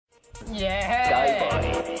Yeah.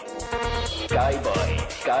 Boys,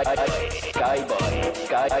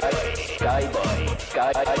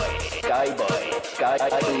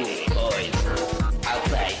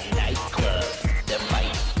 outside nightclub, the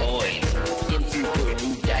might boys, in super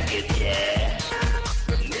new jackets, yeah.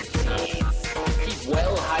 Keep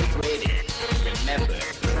well hydrated. Remember,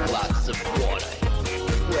 lots of water.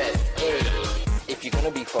 Press A. If you're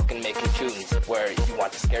gonna be fucking making tunes where you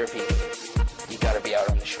want to scare people, you gotta be out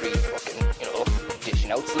on the street fucking,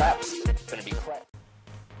 dishing out slaps. It's gonna be crap.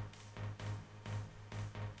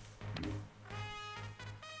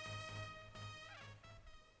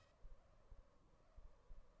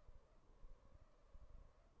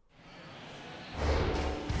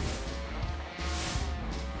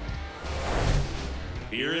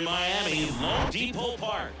 Here in Miami, Lone Depot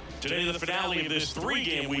Park. Today, the finale of this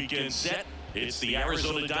three-game weekend set. It's the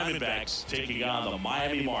Arizona Diamondbacks taking on the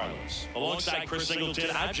Miami Marlins. Alongside Chris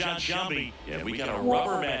Singleton, I'm John Shambi. Yeah, we got a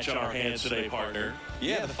rubber match on our hands today, partner.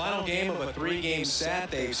 Yeah, the final game of a three-game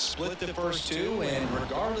set. They've split the first two, and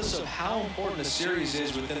regardless of how important the series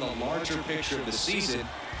is within the larger picture of the season,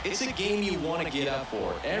 it's a game you want to get up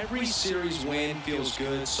for. Every series win feels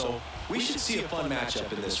good, so we should see a fun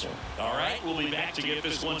matchup in this one. All right, we'll be back to get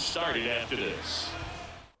this one started after this.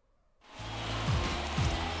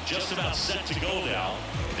 Just about set to go now.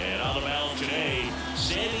 And on the mound today,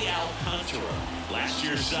 Sandy Alcantara. Last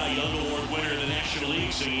year's Cy Young Award winner in the National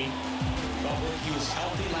League scene. He was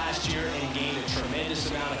healthy last year and gained a tremendous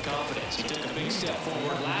amount of confidence. He took a big step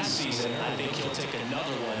forward last season. I think he'll take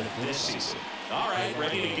another one this season. All right,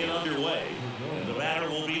 ready to get underway. And the batter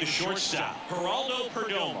will be the shortstop, Geraldo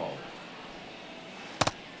Perdomo.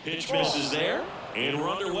 Pitch misses there, and we're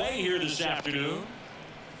underway here this afternoon.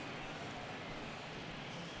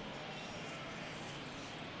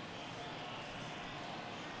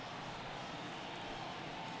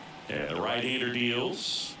 And the right-hander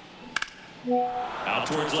deals. Out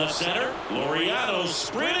towards left center. Laureano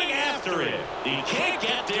sprinting after it. He can't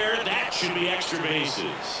get there. That should be extra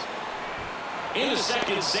bases. Into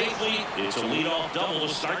second safely. It's a leadoff double to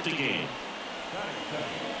start the game.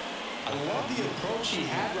 I love the approach he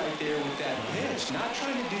had right there with that pitch. Not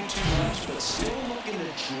trying to do too much, but still looking to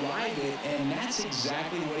drive it, and that's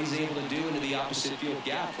exactly what he's able to do into the opposite field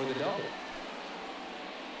gap for the double.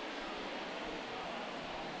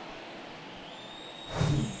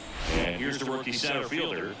 And here's the rookie center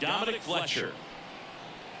fielder, Dominic Fletcher.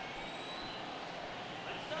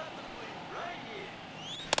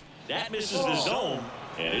 That misses the zone,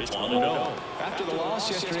 and it's 1-0. After the loss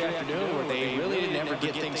yesterday afternoon where they really didn't ever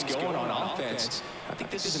get things going on offense, I think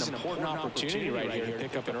this is an important opportunity right here to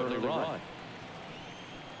pick up an early run.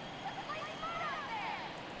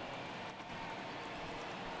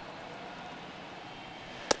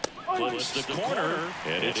 Flips the corner,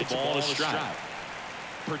 and it's a ball and a strike.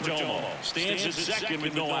 Perdomo stands at second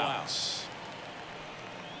with no outs.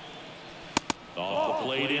 Off the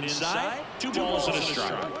plate inside, 2 balls and a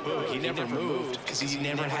strike. He never moved because he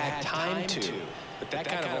never had time to. But that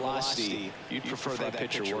kind of velocity, you'd prefer that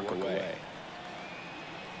pitcher work away.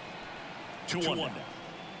 2-1 now.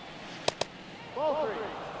 Ball 3.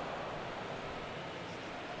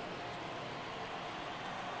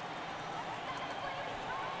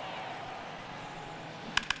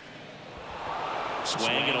 Swing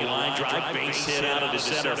and a line drive, base hit out of the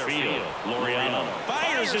center field. Laureano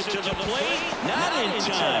fires it to the plate, not in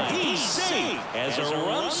time. He's safe as a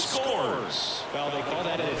run scores. Well, they call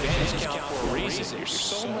that an advantage count for a reason. You're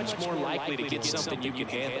so much more likely to get something you can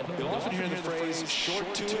handle. You'll often hear the phrase,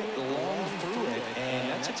 short to it, long through it, and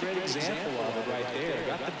that's a great example of it right there.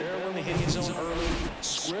 Got the barrel in the hitting zone early,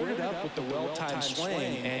 squared it up with the well-timed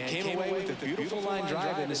swing, and came away with a beautiful line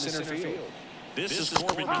drive into center field. This is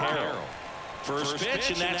Corbin Carroll. First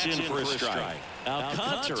pitch, and that's in for a strike.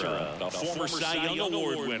 Alcantara, the former Cy Young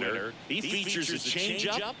Award winner, he features a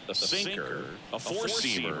changeup, a sinker, a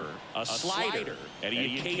four-seamer, a slider, and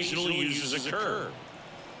he occasionally uses a curve.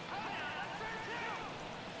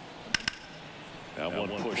 That one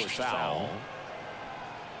pushed foul.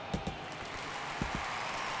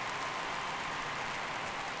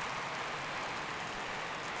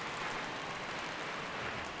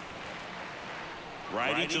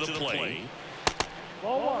 Righty to the plate.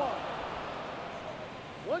 Ball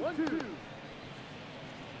 1. 1-2.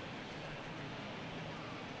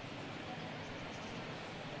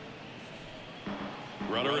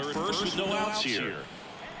 Runner at first with no outs here.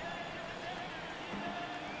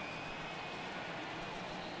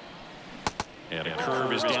 And a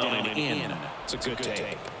curve is down and in. It's a good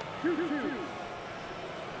take. 2-2.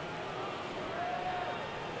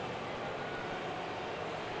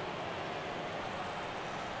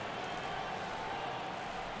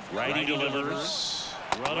 Righty delivers.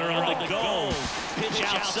 Runner on the go. Pitch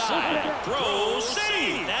outside. Throw.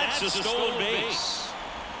 City. That's a stolen base.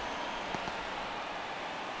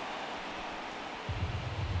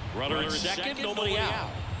 Runner in second. Nobody out.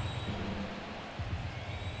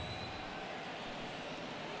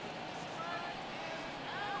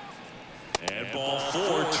 And ball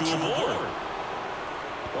 4, 2 aboard.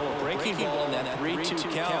 Well, a breaking ball on that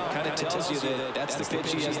 3-2 count kind of tells you that that's the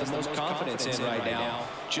pitch he has the most confidence in right now.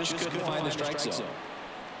 Just couldn't find the strike zone.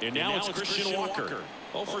 And now it's Christian Walker.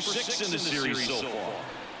 0 for 6 in the series so far.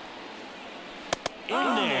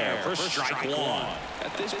 In there for strike 1.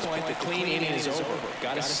 At this point, the clean inning is over.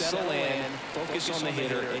 Got to settle in, focus on the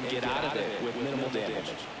hitter, and get out of it with minimal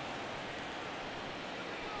damage.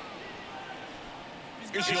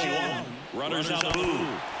 Here's the 1. Runners on the move.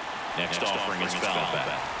 Next offering is foul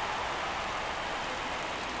back.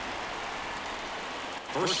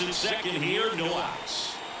 First and second here, no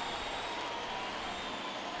outs.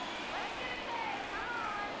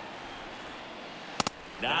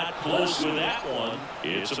 Not close with that one.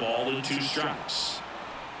 It's a ball and 2 strikes.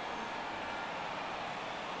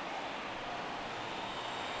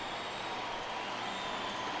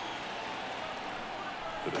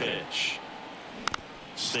 The pitch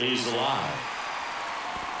stays alive.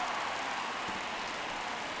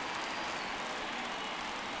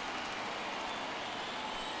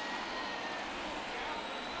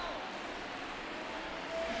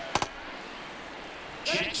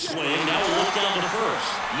 Check swing. Now we'll look down to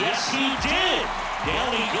first. Yes, he did.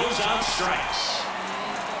 Down he goes on strikes.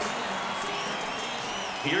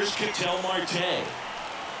 Here's Ketel Marte.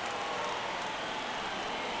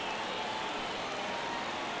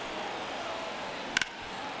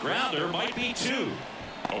 Grounder might be 2.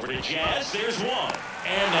 Over to Jazz. There's 1.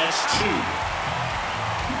 And that's 2.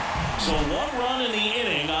 So 1 run in the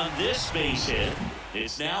inning on this base hit.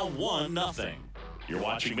 It's now 1-0. You're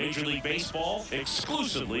watching Major League Baseball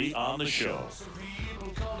exclusively on the show.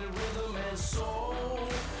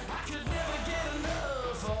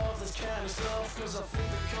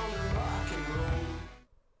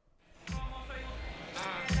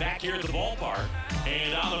 Back here at the ballpark,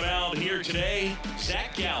 and on the mound here today,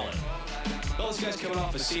 Zach Gallen. Those guys coming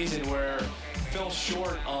off a season where fell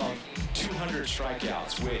short of 200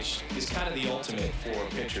 strikeouts, which is kind of the ultimate for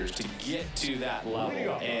pitchers to get to that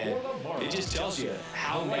level. And it just tells you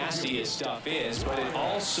how nasty his stuff is, but it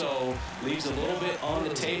also leaves a little bit on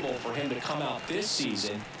the table for him to come out this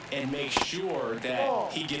season and make sure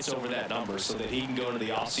that he gets over that number so that he can go into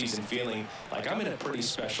the offseason feeling like I'm in a pretty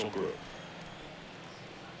special group.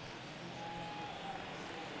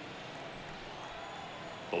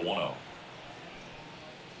 The 1-0.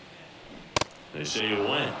 They say you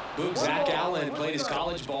win. Zach Allen played his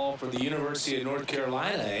college ball for the University of North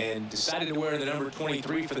Carolina and decided to wear the number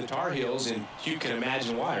 23 for the Tar Heels, and you can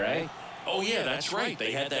imagine why, right? Oh, yeah, that's right.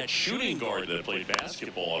 They had that shooting guard that played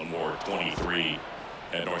basketball and wore 23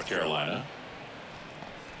 at North Carolina.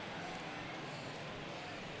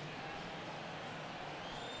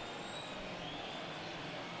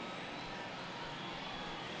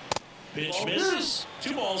 Pitch misses.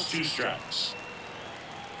 2 balls, 2 strikes.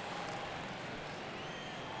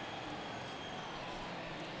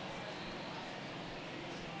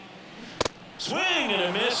 Swing and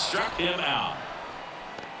a miss, struck him out.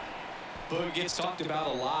 Boog gets talked about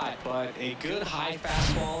a lot, but a good high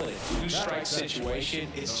fastball in a 2-strike situation,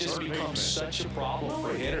 it's just become such a problem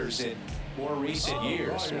for hitters in more recent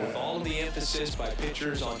years. With all of the emphasis by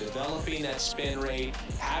pitchers on developing that spin rate,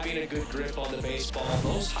 having a good grip on the baseball,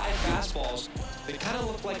 those high fastballs, they kind of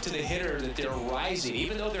look like to the hitter that they're rising,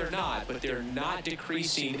 even though they're not, but they're not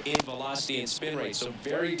decreasing in velocity and spin rate, so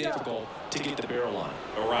very difficult to get the barrel on.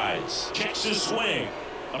 A rise. Checks his swing.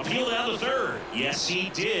 Appeal down to third. Yes, he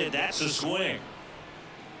did. That's a swing.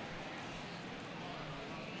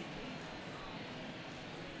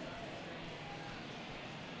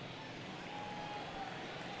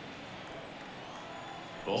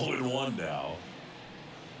 Oh, and 1 now.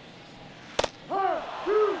 Well,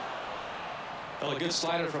 a good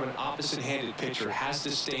slider from an opposite-handed pitcher has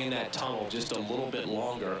to stay in that tunnel just a little bit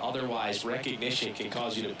longer. Otherwise, recognition can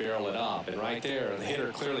cause you to barrel it up. And right there, the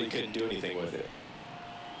hitter clearly couldn't do anything with it.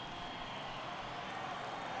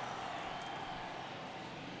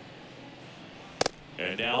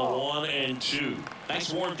 And now 1 and 2.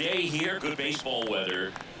 Nice warm day here. Good baseball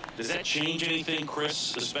weather. Does that change anything,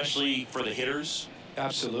 Chris, especially for the hitters?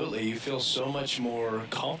 Absolutely. You feel so much more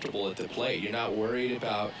comfortable at the plate. You're not worried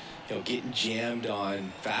about, getting jammed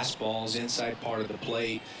on fastballs inside part of the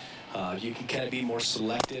plate. You can kind of be more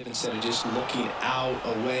selective instead of just looking out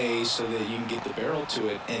away so that you can get the barrel to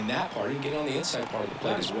it. And that part, you can get on the inside part of the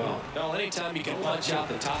plate as well. Well, anytime you can punch out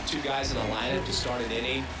the top two guys in the lineup to start an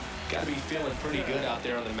inning, got to be feeling pretty good out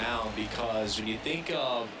there on the mound, because when you think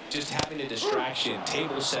of just having a distraction,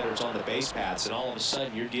 table setters on the base paths, and all of a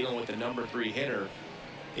sudden you're dealing with the #3 hitter,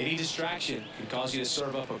 any distraction can cause you to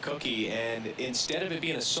serve up a cookie, and instead of it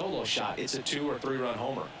being a solo shot, it's a 2- or 3-run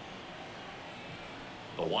homer.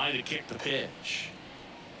 The wide to kick the pitch.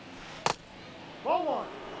 Ball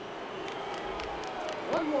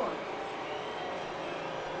 1. 1-1.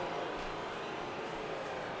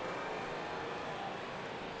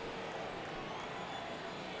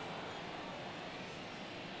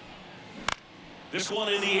 This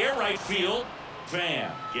one in the air, right field.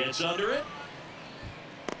 Pham gets under it.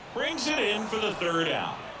 Brings it in for the 3rd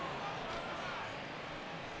out.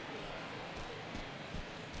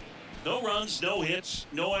 No runs, no hits,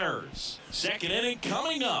 no errors. Second inning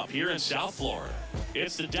coming up here in South Florida.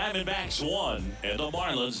 It's the Diamondbacks 1 and the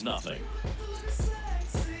Marlins 0.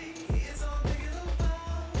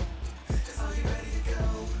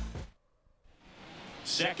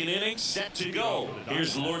 Second inning set to go.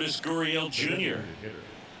 Here's Lourdes Gurriel Jr.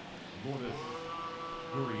 Lourdes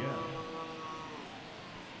Gurriel.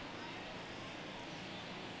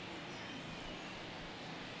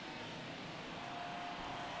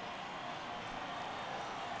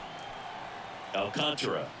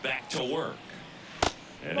 Alcantara back to work.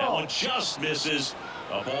 And that one just misses.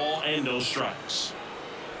 A ball and no strikes.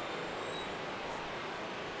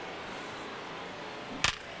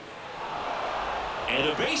 And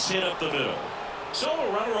a base hit up the middle. So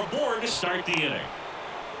a runner aboard to start the inning.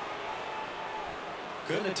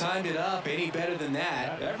 Couldn't have timed it up any better than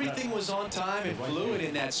that. Everything was on time and fluid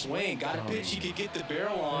in that swing. Got a pitch he could get the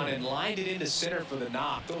barrel on and lined it into center for the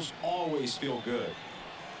knock. Those always feel good.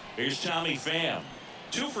 Here's Tommy Pham.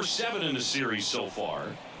 2 for 7 in the series so far.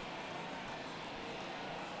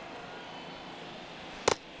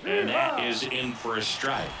 And that is in for a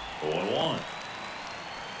strike. 0-1.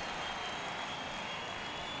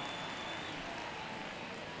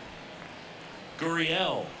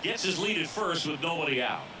 Gurriel gets his lead at first with nobody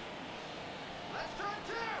out.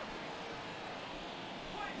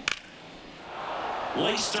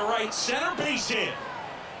 Lace to right center, base hit.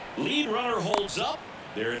 Lead runner holds up.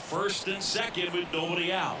 They're at first and second with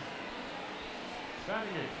nobody out. Batting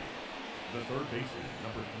 8. The third baseman,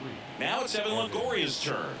 #3. Now it's Evan Longoria's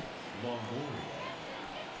turn. Longoria.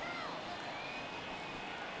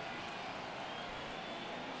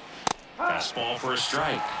 Fastball for a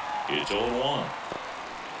strike. It's 0-1.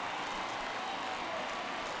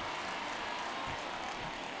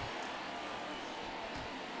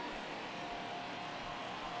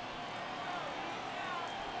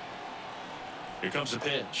 Here comes the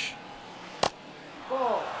pitch.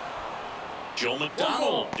 Ball. Joe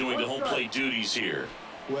McDonald doing the home plate duties here.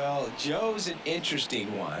 Well, Joe's an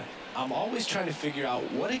interesting one. I'm always trying to figure out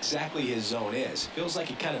what exactly his zone is. Feels like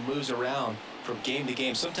he kind of moves around from game to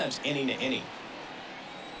game, sometimes inning to inning.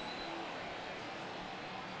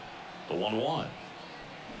 The 1-1.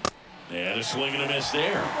 And a swing and a miss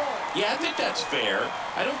there. Yeah, I think that's fair.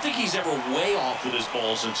 I don't think he's ever way off with his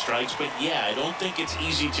balls and strikes, but yeah, I don't think it's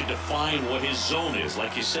easy to define what his zone is,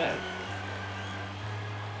 like you said.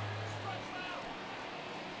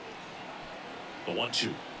 The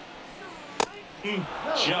 1-2.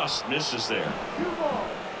 Just misses there. 2 balls,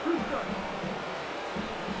 2 strikes.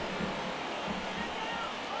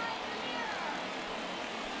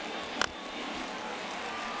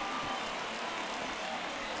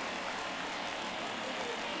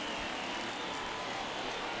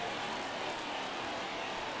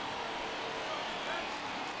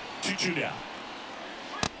 Two down.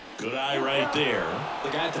 Good eye right there. The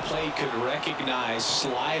guy at the plate could recognize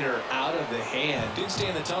slider out of the hand. Didn't stay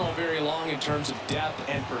in the tunnel very long in terms of depth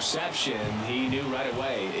and perception. He knew right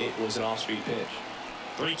away it was an off-speed pitch.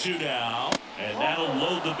 3-2 down, and that'll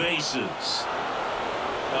load the bases.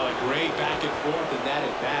 Well, a great back and forth in that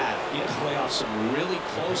at bat. He had to play off some really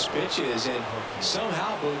close pitches, and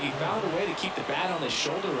somehow Boogie found a way to keep the bat on his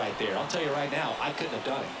shoulder right there. I'll tell you right now, I couldn't have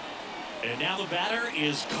done it. And now the batter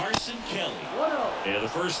is Carson Kelly. 1-0. And the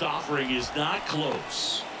first offering is not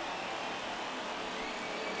close.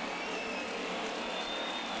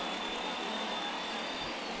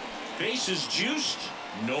 Bases juiced,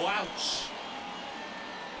 no outs.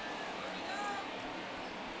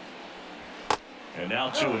 And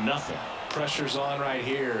now 2-0. Pressure's on right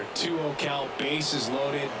here. 2-0 count, bases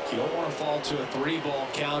loaded. You don't want to fall to a 3-ball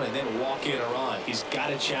count and then walk in a run. He's got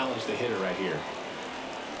to challenge the hitter right here.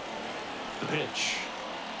 The pitch.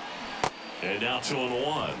 And now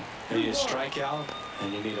 2-1. You need a strikeout,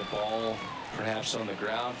 and you need a ball perhaps on the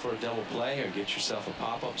ground for a double play or get yourself a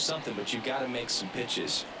pop-up, something, but you've got to make some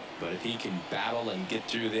pitches. But if he can battle and get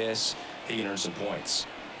through this, he can earn some points.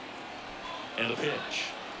 And the pitch.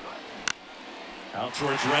 Out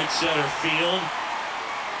towards right center field.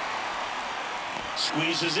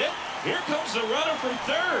 Squeezes it. Here comes the runner from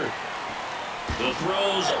third. The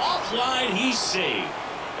throw's offline. He's saved.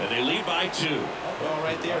 And they lead by 2. Well,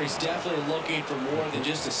 right there, he's definitely looking for more than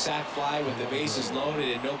just a sac fly with the bases loaded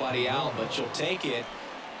and nobody out, but you'll take it.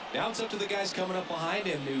 Now it's up to the guys coming up behind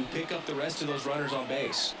him to pick up the rest of those runners on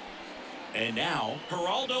base. And now,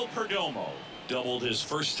 Geraldo Perdomo doubled his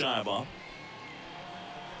first time up.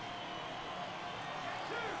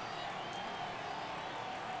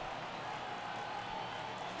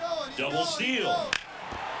 Double steal.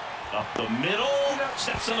 Up the middle.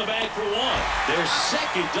 Steps on the bag for 1. Their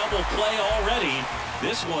second double play already.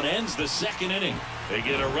 This one ends the second inning. They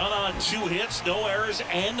get a run on 2 hits, no errors,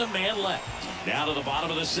 and a man left. Now to the bottom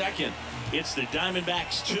of the second. It's the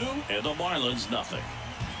Diamondbacks 2 and the Marlins nothing.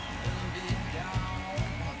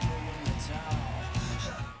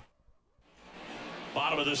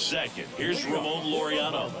 Bottom of the second. Here's Ramon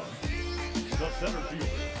Laureano. The center fielder.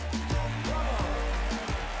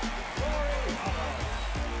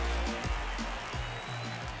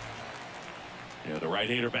 Yeah, the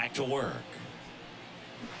right-hander back to work.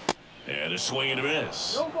 And a swing and a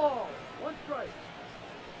miss. No ball. 1 strike.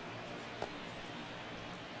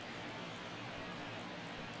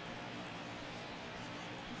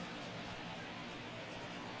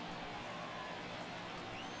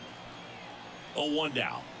 A 1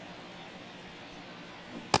 down.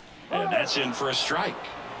 And that's in for a strike.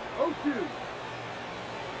 0-2.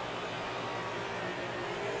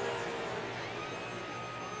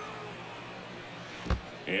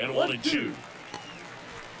 And 1-2.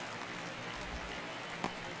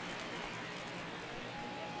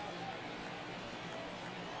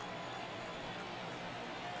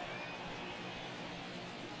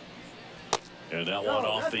 And that one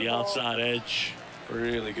off the outside edge.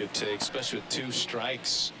 Really good take, especially with 2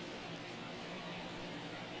 strikes.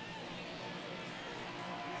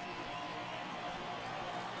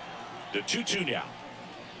 The 2-2 now.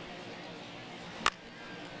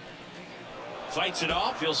 Fights it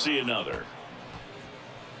off. He'll see another.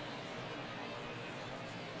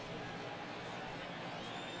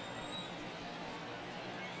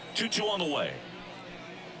 Two on the way.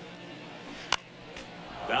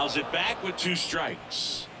 Fouls it back with 2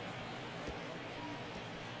 strikes.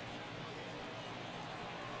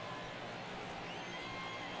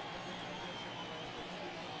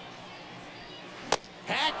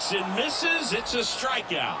 Hacks and misses. It's a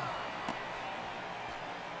strikeout.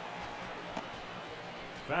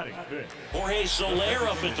 Batting fifth. Jorge Soler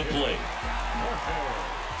up at the plate.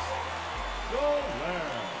 Soler.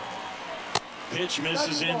 Pitch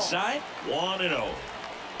misses inside. 1-0.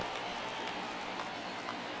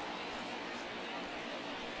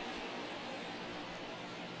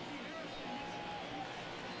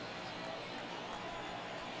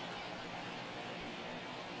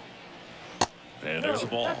 And there's a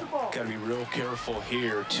ball. Got to be real careful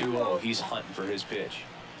here. 2-0. He's hunting for his pitch.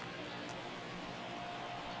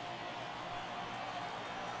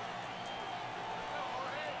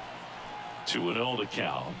 2-0 the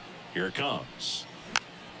count. Here it comes.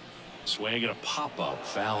 Swing and a pop-up.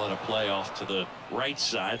 Foul and a play off to the right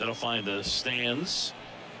side. That'll find the stands.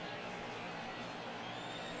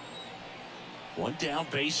 1 down,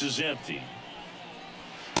 base is empty.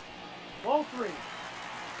 Ball 3.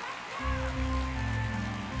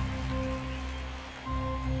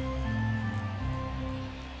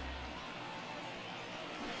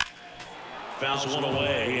 Fouls 1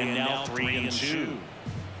 away, and now 3-2.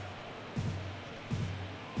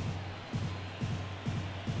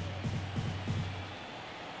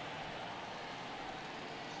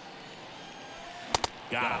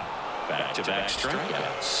 Got him. Back-to-back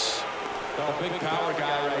strikeouts. Well, big power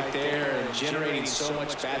guy right there and generating so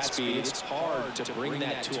much bat speed. It's hard to bring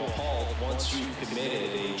that to a halt once you've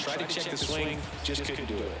committed. He tried to check the swing, just couldn't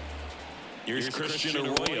do it. Here's Christian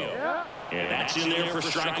Arroyo. And that's in there for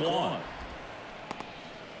strike 1.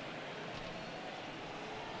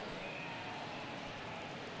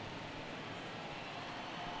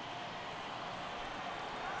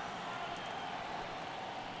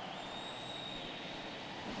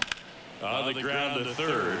 On the ground to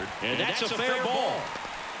third, and that's a fair ball.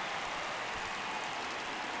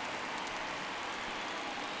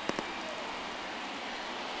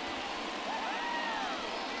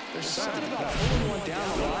 There's something about pulling one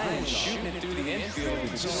down the line and shooting it through the infield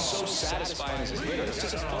that's just so satisfying as a hitter. It's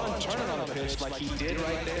just fun turning on the pitch like he did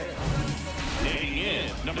right there. Digging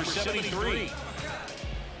in, number 73.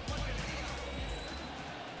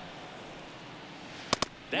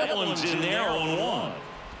 That one's in there, 0-1.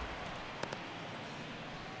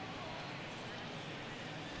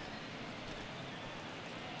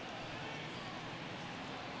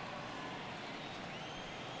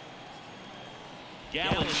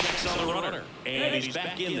 Gallen checks on the runner, and he's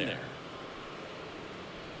back in there.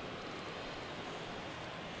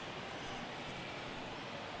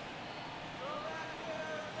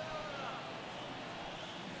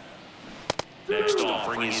 Next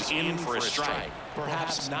offering is in for a strike.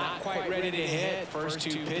 Perhaps not quite ready to hit. First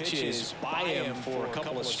two pitches by him for a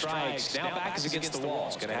couple of strikes. Now back is against the wall.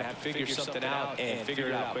 He's going to have to figure something out and figure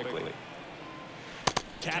it out quickly.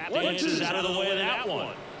 Tap dances out of the way of that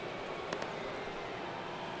one.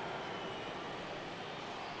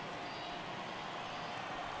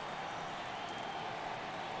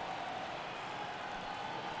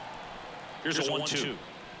 Here's a 1-2.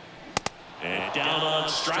 And down on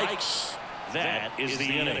strikes. That is the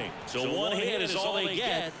inning. So one hit is all they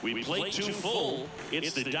get. We played 2 full.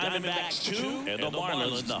 It's the Diamondbacks 2 and the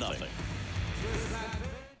Marlins nothing.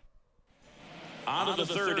 On to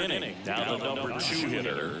the third inning. Now the number 2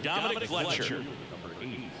 hitter, Dominic Fletcher.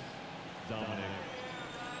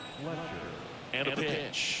 And a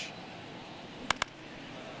pitch.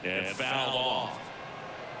 And fouled off.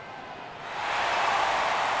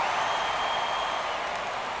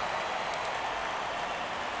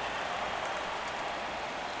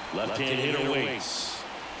 Left-hand hitter waits.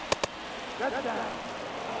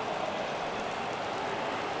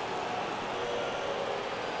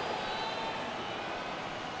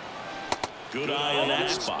 Good eye on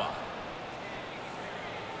that spot.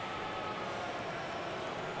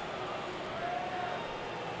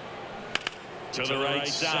 To the right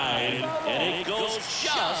side, and it goes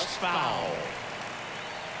just foul.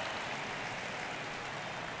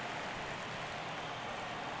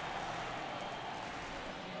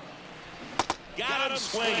 Got him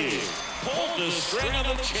swinging. Pulled the string on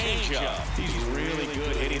the changeup. He's really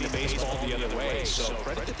good hitting the baseball the other way. So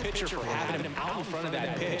credit the pitcher for having him out in front of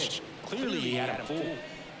that pitch. Clearly he had him fooled.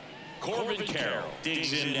 Corbin Carroll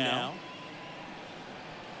digs in now.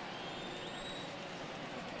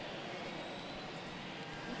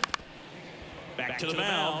 Back to the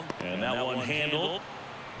mound. And that one handled.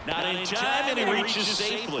 Not in time, and he reaches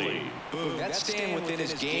safely. Boom, that's staying within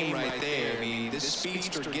his game right there. I mean, this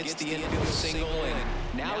speedster gets the infield single,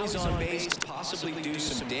 and now he's on base to possibly do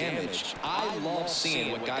some damage. I love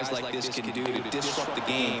seeing what guys like this can do to disrupt the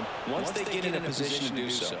game once they get in a position to do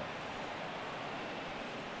so.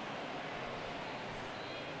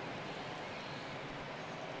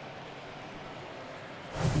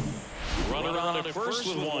 Runner on at first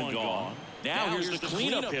with one gone. Now here's the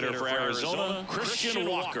cleanup hitter for Arizona, Christian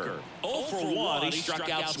Walker. 0 for 1. He struck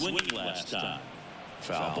out swinging last time.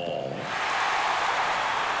 Foul ball.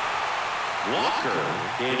 Walker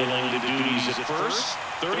handling the duties at first,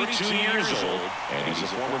 32 years old, and he's a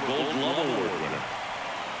former Gold Glove Award winner.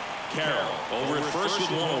 Carroll over at first with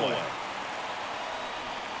one away.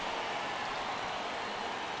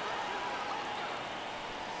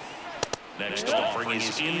 Next offering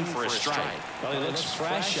is in for a strike. Well, he looks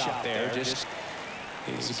fresh out there. Just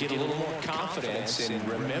needs to get a little more confidence and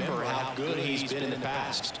remember how good he's been in the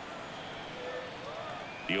past.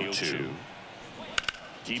 The 0-2.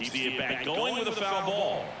 Keeps the at-bat going with a foul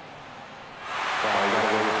ball. Wow, he got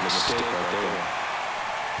away with a mistake right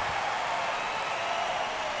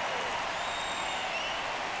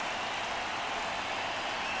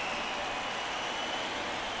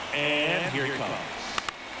there. And here he comes.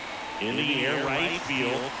 In the air, right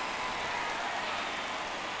field.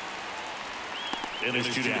 And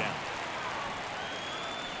there's 2 down.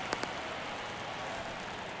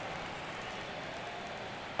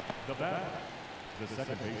 The bat, the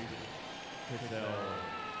second baseman, Ketel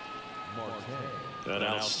Marte. An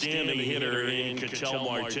outstanding hitter in Ketel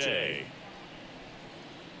Marte.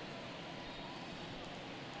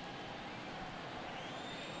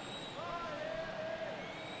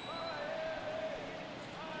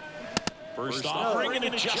 First offering, and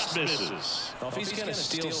it just misses. Well, if he's going to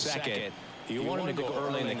steal second, you want him to go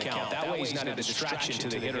early in the count. That way he's not a distraction to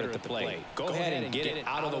the hitter at the plate. Go ahead and get it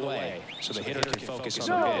out of the way so the hitter can focus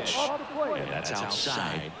on the pitch. And that's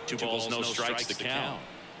outside. 2 balls, no strikes to count.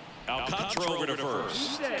 Alcantara over to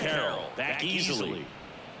first. Carroll back easily.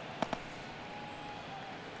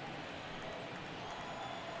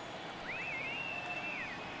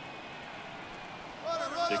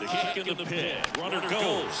 The kick and the pitch. Runner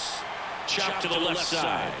goes. Chop to the left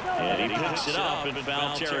side. And he picks it up in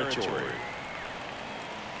foul territory.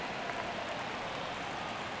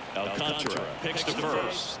 Alcantara picks to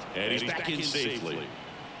first. And he's back in safely.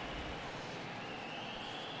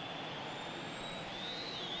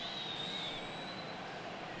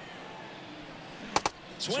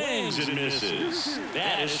 Swings and misses.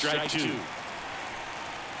 That is strike two.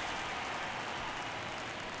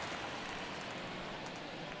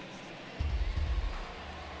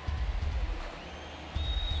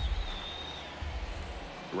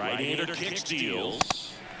 Right-hander kicks,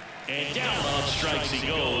 deals, and down on strikes he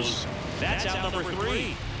goes. That's out number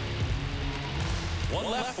 3. One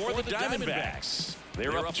left for the Diamondbacks.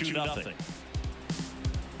 They're up 2-0.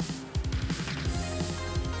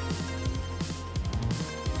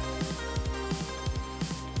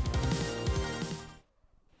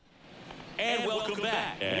 And welcome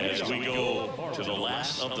back as we go to the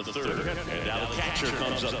last of the third. And now the catcher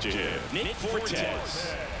comes up to him. Nick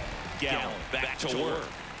Fortes. Gallen back to work.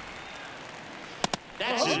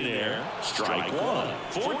 That's in there. Strike one.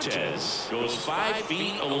 Fortes goes 5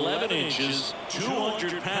 feet 11 inches,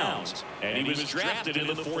 200 pounds, and he was drafted in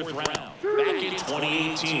the 4th round back in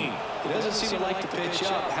 2018. He doesn't seem to like to pitch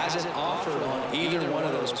up. Hasn't offered on either one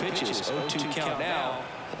of those pitches. 0-2 count now.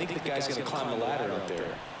 I think the guy's going to climb the ladder up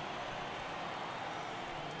there.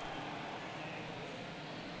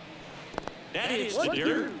 That hits the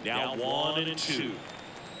dirt. Now 1-2.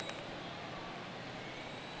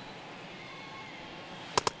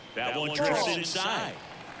 That one drifts inside.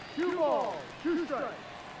 2 balls, 2 strikes.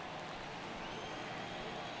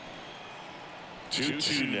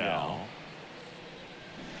 2-2 now.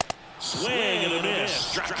 Swing and a miss.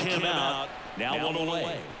 Struck him out. Now 1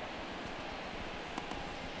 away.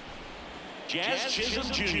 Jazz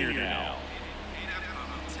Chisholm Jr. now.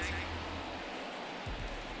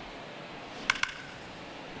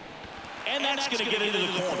 And that's going to get into the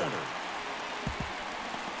corner.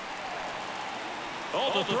 Oh,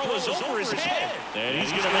 the throw is over his head. And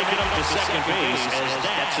he's going to make it up to second base as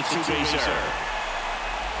that's a 2-base error.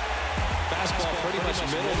 Fastball pretty much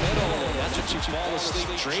middle. And that's what you fall asleep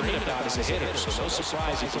dreaming about as a hitter. So no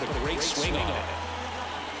surprise, he put a great swing on it.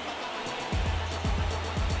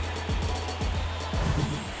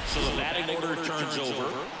 So the batting order turns over.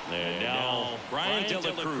 And now Brian De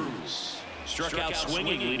La Cruz struck out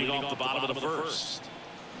swinging, leading off the bottom of the first.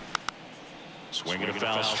 Swinging a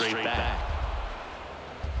foul straight back.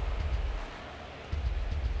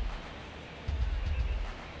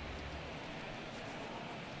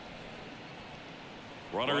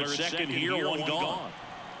 Runner at second here, one gone.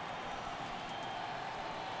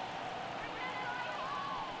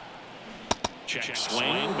 Check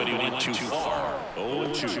swing, but he went too far.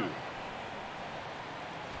 0-2.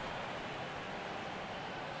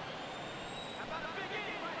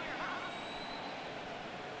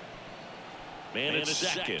 Man at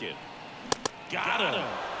second. Got him.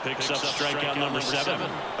 Picks up strikeout number 7.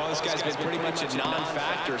 Oh, this guy's been pretty much a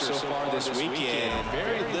non-factor so far this weekend.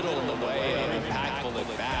 Very little in the way of impactful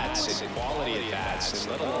at-bats and quality at-bats,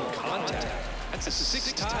 and let alone contact. That's the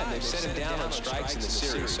 6th time they've set him down on strikes in the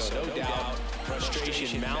series, so no doubt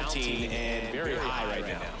frustration mounting and very high right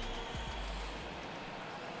now.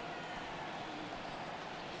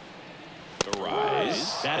 The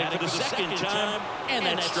rise. Batting for the second time, and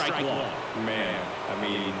that's strike 1. Man, I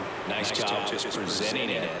mean, nice job just presenting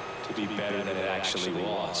it to be better than it actually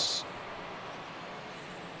was.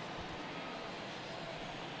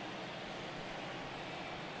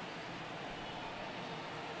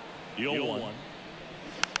 The 0-1.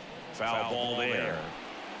 Foul ball there.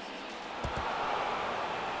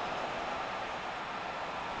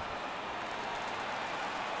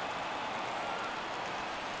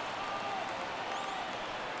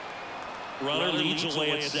 Runner leads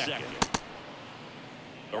away at second.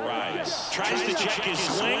 Arise. Tries to check his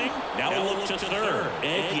swing. Now a look to third.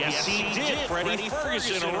 And yes, he did. Freddie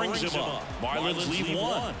Ferguson rings him up. Marlins lead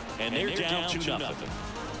 1. And they're down 2-0.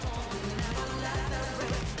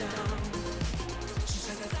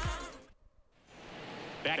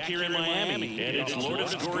 Back here in Miami, and it's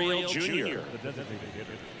Lourdes Gurriel Jr. The designated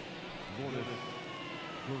hitter, Lourdes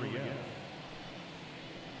Gurriel.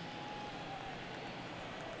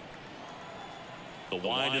 The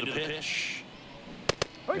wind of the pitch.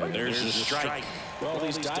 And there's the strike. Well,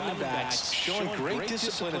 these Diamondbacks showing great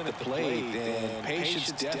discipline at the plate, and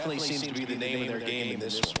patience definitely seems to be the name of their game in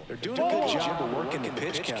this one. They're doing a good job of working the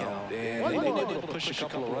pitch count, and they've been able to push a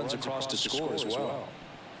couple of runs across to score as well.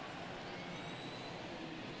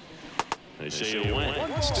 They say it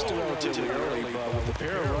went. Still relatively early, but with the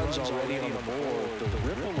pair of runs already on the board, the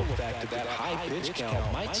ripple effect of that high pitch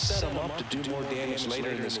count might set him up to do more damage later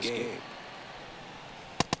in this game.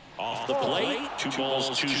 Off the plate, 2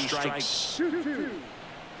 balls, 2 strikes.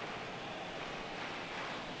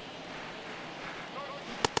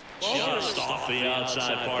 Just off the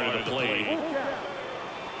outside part of the plate.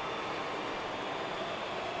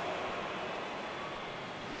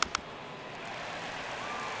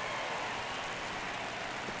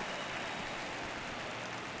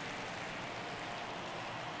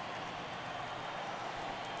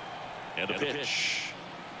 And a pitch.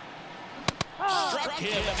 Struck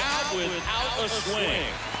him out without a swing.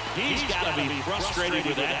 He's got to be frustrated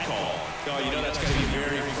with that call. Oh, you know that's going to be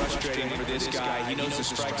very frustrating for this guy. He knows the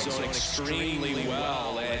strike zone extremely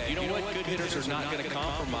well. And you know what? Good hitters are not going to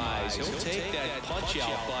compromise. He'll take that punch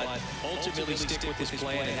out, but ultimately stick with his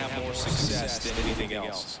plan and have more success than anything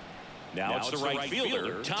else. Now it's the right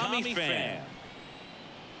fielder, Tommy Pham.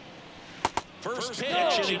 First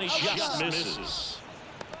pitch, and he just misses.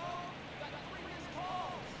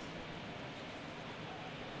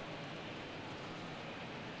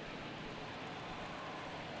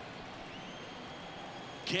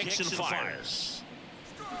 Kicks and fires.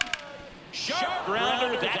 Sharp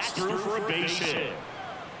grounder, that's through for a base hit.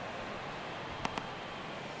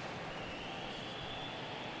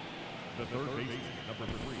 The third baseman, number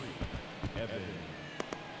 3,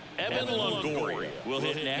 Evan Longoria will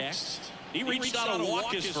hit next. He reached out to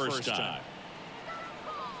walk his first time.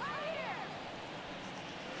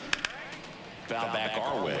 Foul back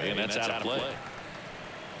our way, and that's out of play.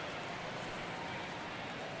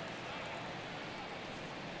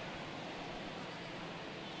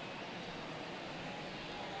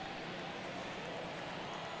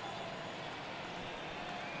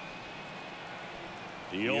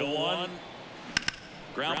 The 0-1.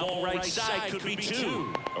 Ground ball right side, could be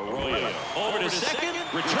 2. Arroyo over to second.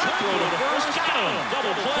 Return throw to first. Got him.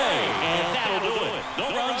 Double play. And that'll do it. No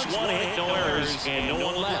runs, 1 hit, no errors, and no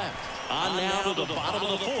one left. On now to the bottom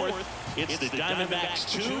of the 4th. It's the Diamondbacks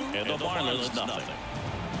 2 and the Marlins nothing.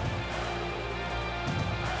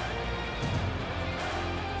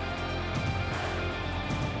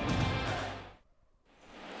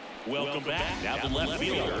 Welcome back. Now the left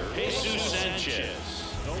fielder, Jesus Sanchez.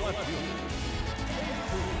 The left fielder.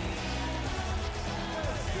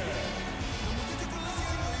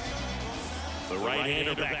 The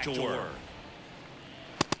right-hander back to work.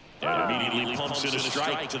 And immediately pumps in a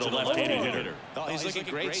strike to the left-handed hitter. Oh, he's looking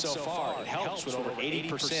great so far. It helps when over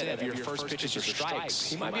 80% of your first pitches are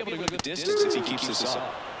strikes. He might be able to go the distance if he keeps this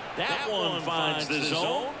up. That one finds the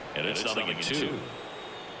zone, and it's 0-2.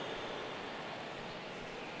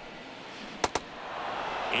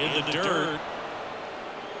 In the dirt.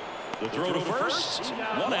 The throw to first.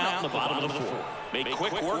 1 out in the bottom of the 4th. Made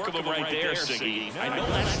quick work of him right there, Siggy. I know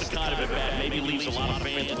that's the kind of at bat maybe leaves a lot of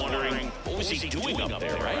fans wondering, what was he doing up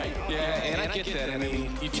there, right? Yeah, and I get that. I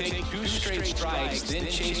mean, you take 2 straight strikes, then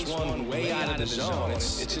chase one way out of the zone.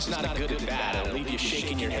 It's just not a good at bat. It'll leave you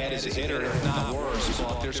shaking your head as a hitter, if not worse.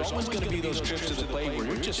 But there's always going to be those trips to the plate where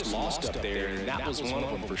you're just lost up there, and that was one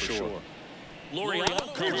of them for sure.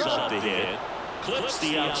 Laureano comes up to hit. Clips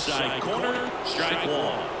the outside corner. Strike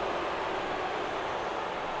 1.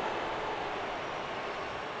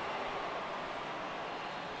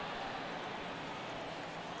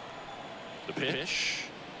 The pitch.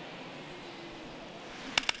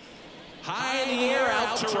 High in the air,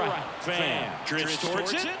 out to right. Pham drifts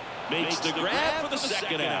towards it. Makes the grab for the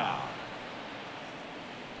second out.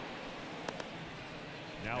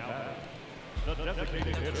 Now back, the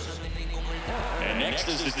designated hitter. And next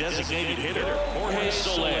is the designated hitter, Jorge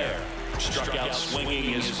Soler. Struck out swinging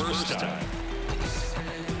his first time.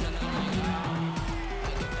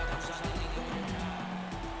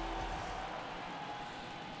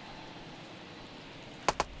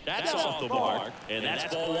 That's off the mark, and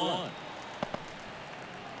that's ball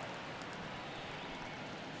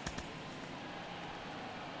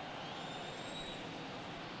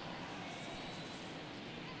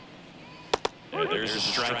 1. And there's a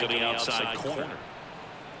strike on the outside corner.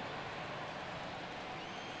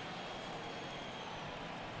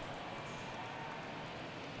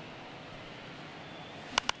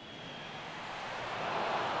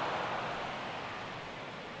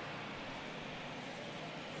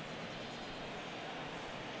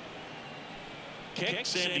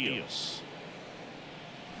 Kicks and deals.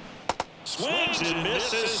 Swings and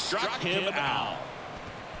misses, struck him out.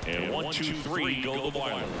 And 1, 2, 3 go the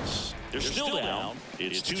Marlins. They're still down.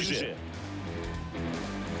 It's 2-0.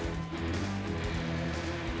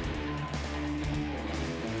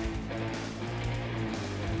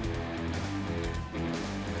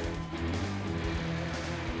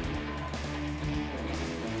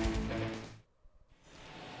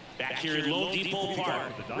 here in Lone Depot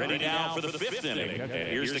Park. Ready now for the 5th inning. And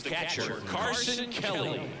here's the catcher, Carson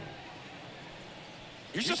Kelly.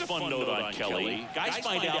 Here's a fun note on Kelly. Guys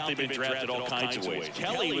find out they've been drafted all kinds of ways.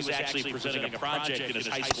 Kelly was actually presenting a project in his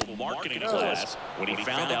high school marketing class when he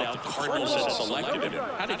found out the Cardinals had selected him.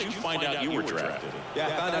 How did you find out you were drafted? Yeah, I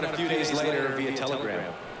found out a few days later via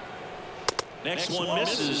telegram. Next one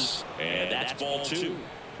misses, and that's ball 2.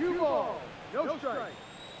 2 balls, no strike.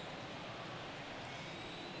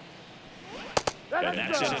 And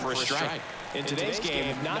that's it for a strike. In today's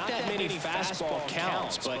game, not that many fastball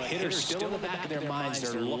counts, but hitters still in the back of their minds,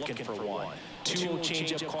 they're looking for one. 2-0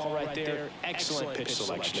 changeup call right there. Excellent pitch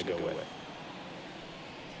selection to go with.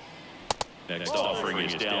 Next offering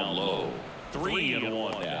is down low.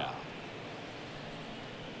 3-1 now.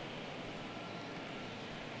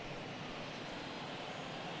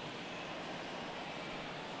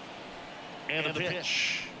 And the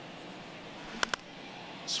pitch.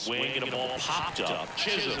 Swing and a ball popped up.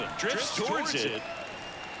 Chisholm drifts towards it.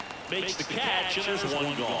 Makes the catch, and there's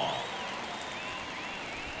one gone.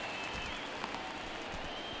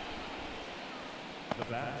 The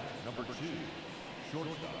bat, number 2,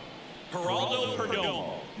 shortstop. Geraldo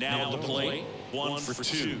Perdomo now at the plate. 1 for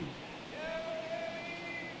 2.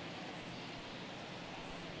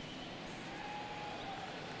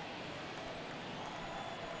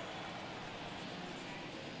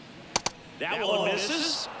 That one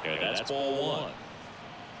misses, and that's ball 1.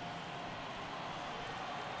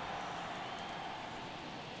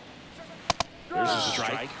 There's a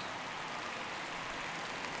strike.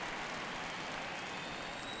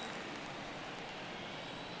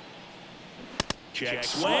 Check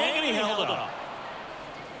swing, and he held it up.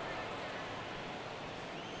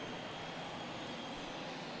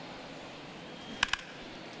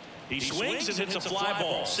 He swings and hits a fly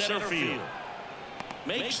ball, center field.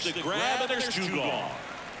 Makes the grab, and there's 2 gone.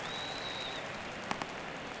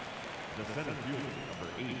 The center fielder, number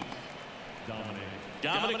 8,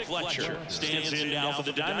 Dominic Fletcher stands in now for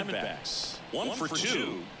the Diamondbacks. 1 for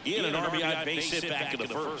 2. He had an RBI base hit back in the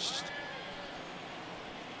 1st.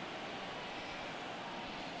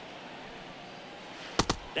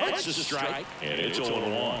 That's a strike, and it's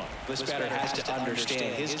 0-1. This batter has to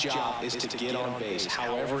understand his job is to get on base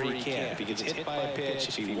however he can. If he gets hit by a pitch,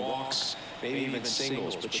 if he walks, maybe even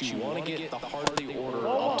singles, but you want to get the heart of the order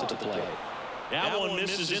up to the plate. That one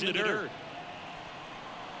misses in the dirt.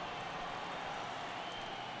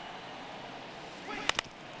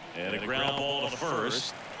 And a ground ball to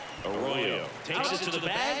first. Arroyo takes it to the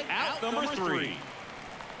bag, out number 3.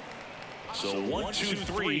 So 1, 2,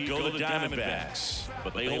 3 go to the Diamondbacks,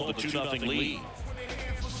 but they hold the 2-0 lead.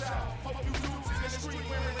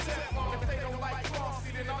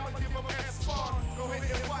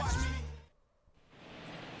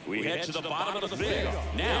 We head to the bottom of the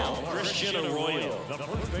 5th. Now, Christian Arroyo.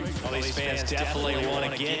 Well, these fans definitely want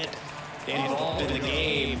to get involved in the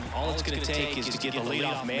game. All it's going to take is to get the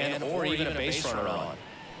leadoff man or even a base runner on.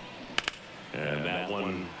 And that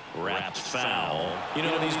one wrapped foul. You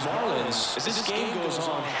know, these Marlins, as this game goes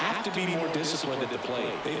on, have to be more disciplined at the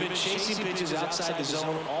plate. They've been chasing pitches outside the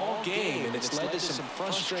zone all game, and it's led to some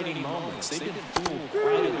frustrating moments. They've been fooled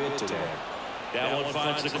quite a bit today. That one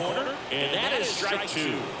finds the corner, and that is strike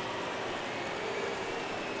 2.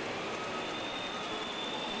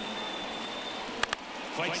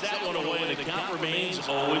 Fights that one away, and the count remains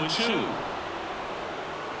 0-2.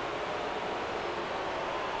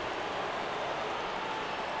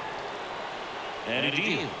 And he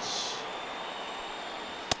deals.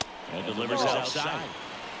 And delivers outside.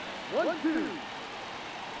 1-2.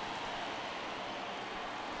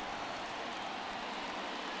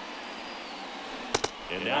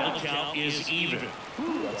 And now the count is even.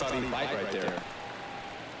 Ooh, I thought he'd bite right there.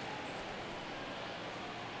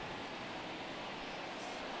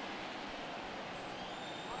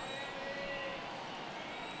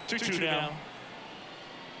 Two now.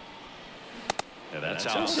 And that's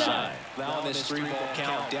outside. Now on this 3-ball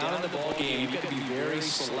count, down in the ball game, you've got to be very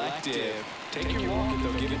selective. Take your walk and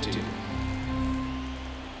they'll give it to you.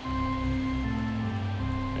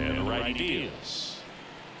 And the righty deals.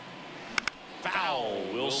 Foul.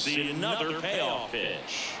 We'll see another payoff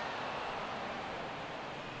pitch.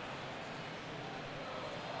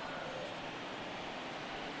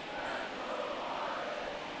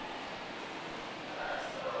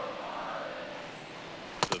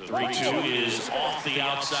 The 3-2 is off the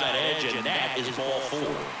outside edge, and that is ball 4.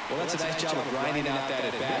 Well, that's a nice job of grinding out that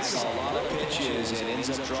at-bat. Saw a lot of pitches and ends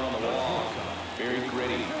up drawing the walk. Very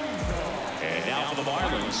gritty. And now for the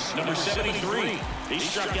Marlins, number 73. He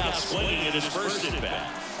struck out swinging in his first at-bat.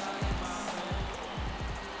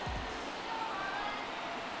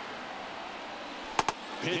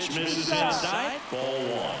 Pitch misses inside. Ball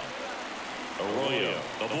one. Arroyo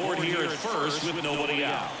aboard here at first with nobody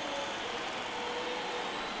out.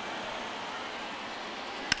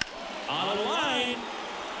 On the line.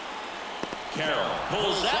 Carroll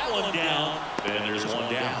pulls that one down. And there's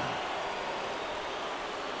one down.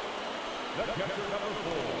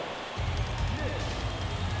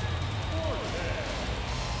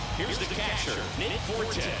 Here's the catcher, Nick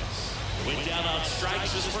Fortes. Went down on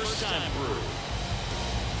strikes his first time through.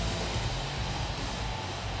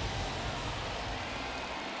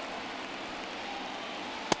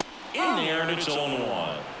 In there, and it's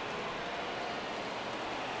 0-1.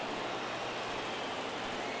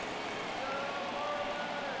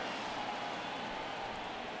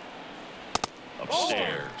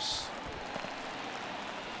 Upstairs.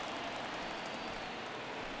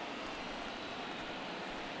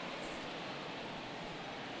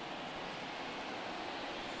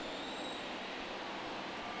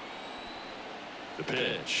 The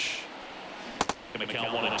pitch. Going to count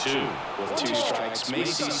 1-2. With 2 strikes, may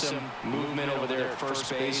see some movement over there at first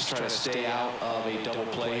base, trying to stay out of a double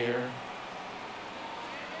play here.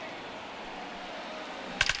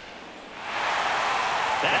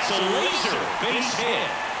 That's a laser base hit.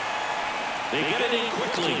 They get it in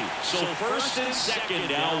quickly. So first and second,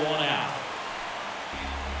 now 1 out.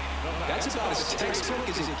 That's about as textbook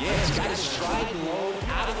as it gets. Got his stride low,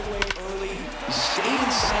 out of the way early. He stayed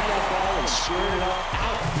inside that ball and squared it up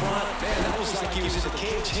out front. Man, that was like he was in the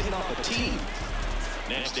cage hitting off a tee.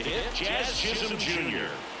 Next to hit, Jazz Chisholm Jr.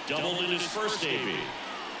 Doubled in his first AB.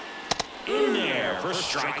 In there for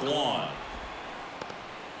strike 1.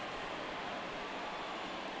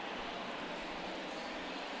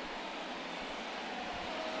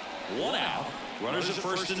 One out. Runners at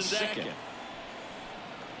first and second.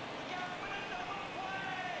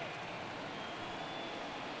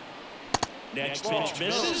 Next pitch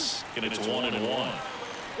misses, and it's 1-1. 1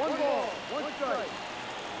 ball, 1 strike.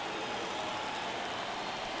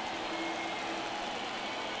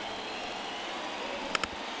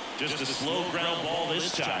 Just a slow ground ball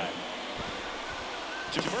this time.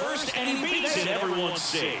 To first, and he beats it. Everyone's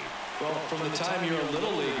safe. Well, from the time you're a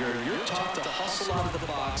little leaguer, you're taught to hustle out of the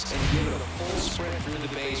box and give it a full sprint through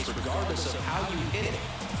the base, regardless of how you hit it.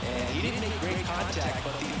 And he didn't make great contact,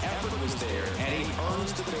 but the effort was there, and he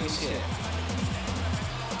earns the base hit.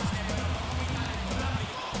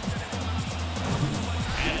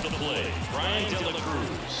 At the play, Brian De La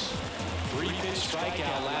Cruz. 3-pitch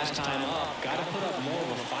strikeout last time up. Got to put up more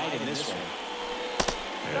of a fight in this one.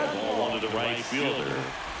 And ball onto the right fielder.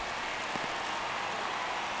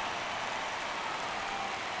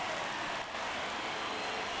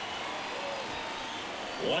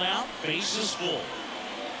 One out, bases full.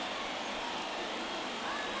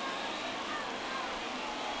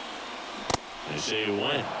 They say you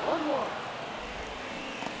win. 1-1.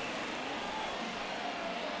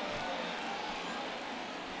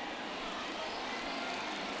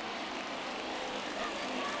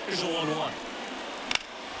 Here's a 1-1.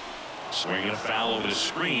 Swinging a foul over the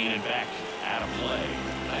screen and back out of play.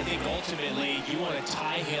 I think ultimately you want to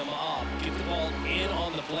tie him up, get the ball in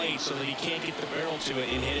on the plate so that he can't get the barrel to it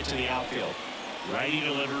and hit it to the outfield. Righty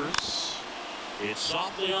delivers. It's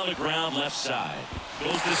softly on the ground left side.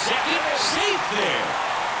 Goes to second. Safe there.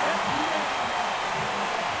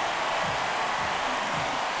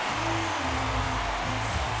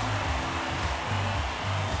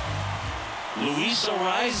 Luis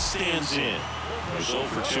Arraez stands in. He's 0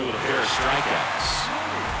 for 2 with a pair of strikeouts.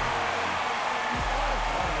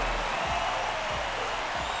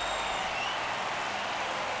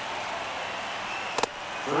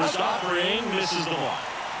 First offering misses the mark.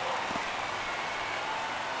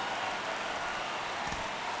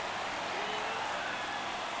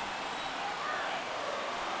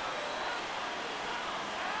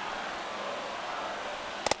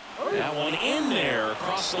 That one in there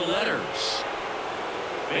across the letters.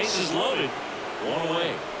 Bases loaded. 1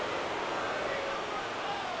 away.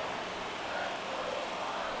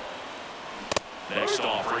 Next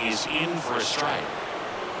offering is in for a strike.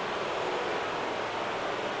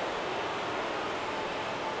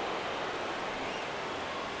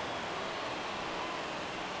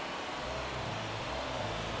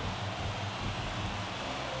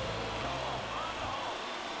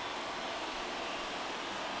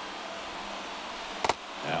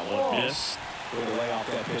 That one missed. Way to lay off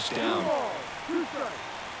that pitch down. 2 strikes.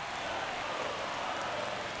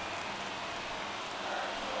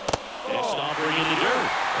 Next offering in the dirt.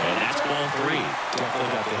 And that's ball 3.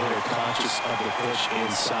 Definitely got the hitter conscious of the pitch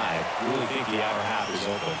inside. Really think the outer half is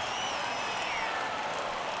open.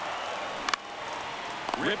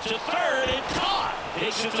 Ripped to third and caught. They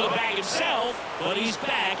takes it to the bag himself, but he's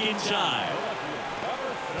back in time.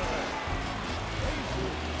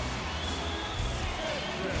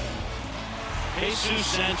 Jesus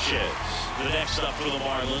Sanchez, the next up for the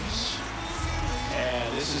Marlins.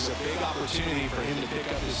 And this is a big opportunity for him to pick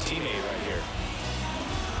up his teammate right here.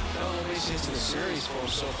 Well, nobody's hits in the series for him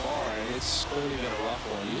so far, and it's clearly been a rough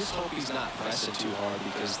one. You just hope he's not pressing too hard,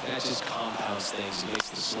 because that just compounds things. It makes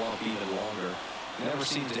the slump even longer. Never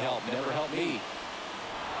seems to help. Never helped me.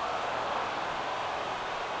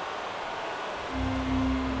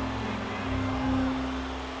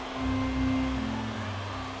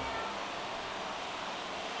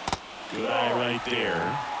 Good eye right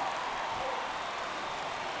there.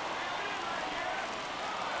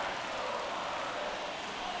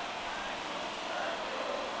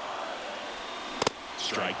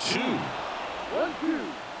 Strike 2. 1-2.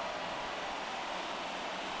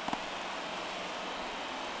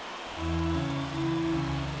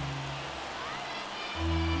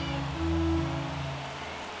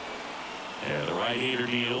 And the right-hander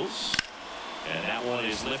deals. And that one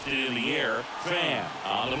is lifted in the air. Pham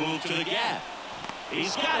on the move to the gap.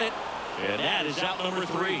 He's got it. And that is out number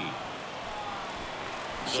 3.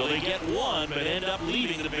 So they get one, but end up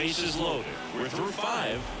leaving the bases loaded. We're through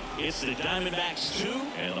 5. It's the Diamondbacks 2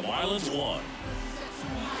 and the Marlins 1.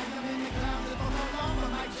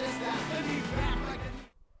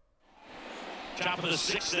 Top of the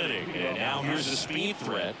 6th inning. And now here's the speed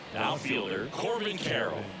threat. Outfielder Corbin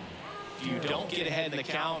Carroll. If you don't get ahead in the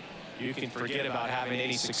count, you can forget about having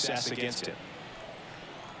any success against him.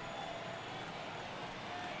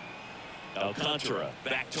 Alcantara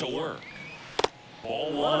back to work.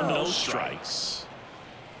 Ball 1, no strikes.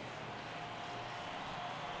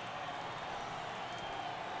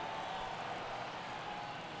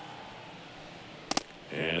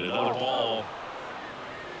 And another ball.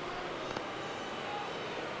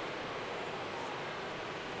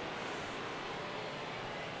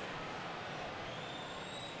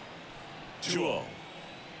 Two-0.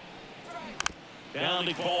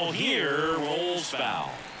 Bounding ball here, rolls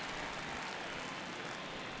foul.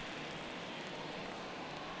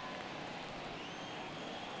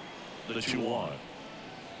 The 2-1.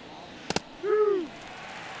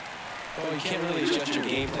 Well, you can't really adjust your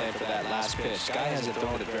game plan for that last pitch. Guy hasn't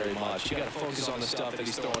thrown it very much. You got to focus on the stuff that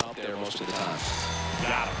he's throwing up there most of the time.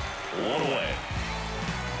 Got him. One away.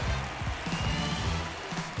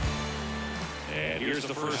 And here's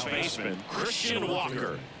the first baseman, Christian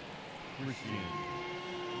Walker. Christian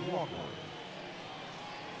Walker.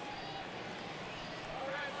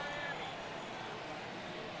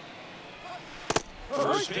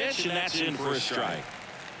 First pitch, and that's in for a strike.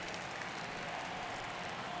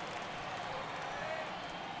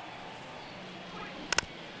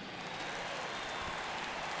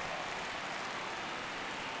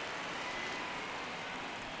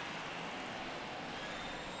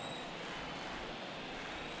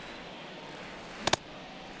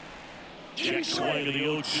 Check swing to the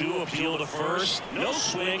 0-2, appeal to first. No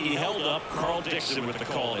swing, he held up. Carl Dixon with the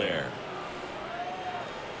call there.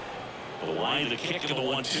 The line, the kick to the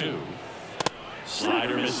 1-2.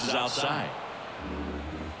 Slider misses outside.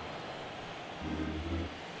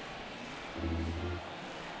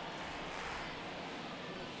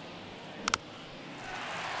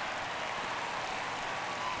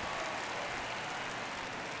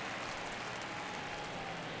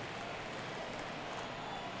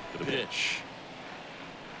 The pitch.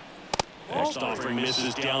 Next offering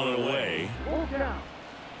misses down and away.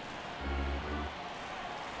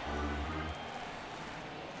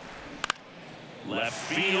 Left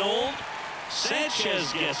field.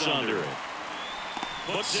 Sanchez gets under it.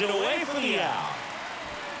 Puts it away for the out.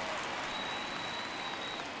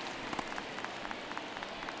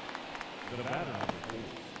 The batter number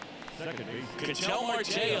 4. Second base. Ketel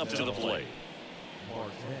Marte up to the plate.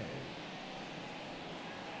 Marte.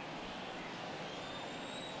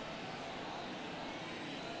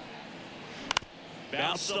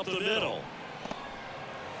 Bounced up the middle.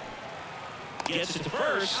 Gets it to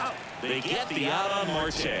first. They get the out on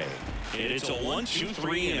Marte. And it's a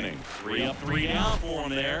 1-2-3 inning. 3 up, 3 down for him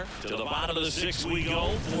there. To the bottom of the 6th we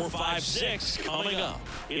go. 4, 5, 6 coming up.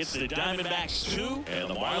 It's the Diamondbacks 2 and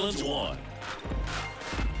the Marlins 1.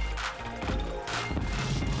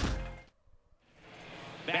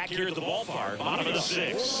 Back here at the ballpark, bottom of the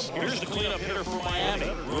 6th. Here's the cleanup hitter for Miami,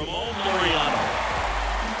 Ramon Laureano.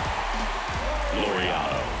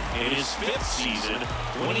 In his 5th season,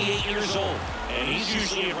 28 years old. And he's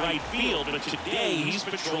usually at right field, but today he's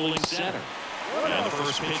patrolling center. And the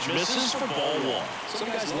first pitch misses for ball 1. Some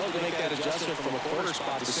guys love to make that adjustment from a corner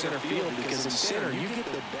spot to center field, because in center you get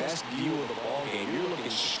the best view of the ball game. You're looking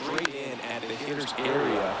straight in at the hitter's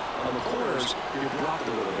area. On the corners, you're blocked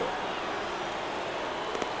a little bit.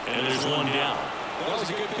 And there's one down. That was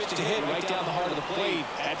a good pitch to hit right down the heart of the plate.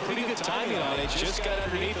 Had pretty good timing on it. Just got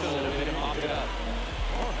underneath it a little bit and popped it up.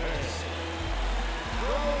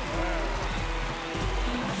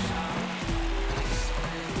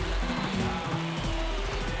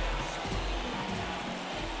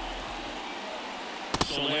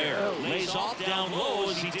 Soler lays off down low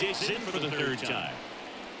as he digs in for the third time.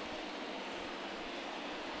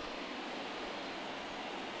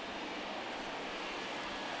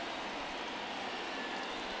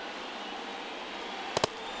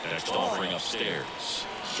 Next offering upstairs.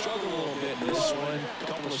 Struggled a little bit in this one. A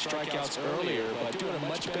couple of strikeouts earlier, but doing a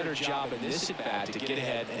much better job in this at-bat to get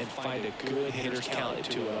ahead and find a good hitter's count at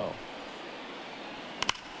 2-0.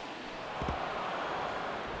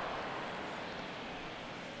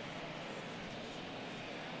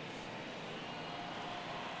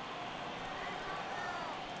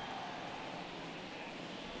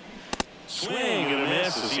 Swing and a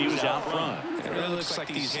miss as he was out front. It really looks like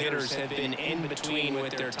these hitters have been in between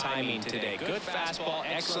with their timing today. Good fastball,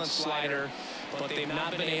 excellent slider, but they've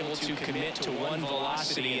not been able to commit to one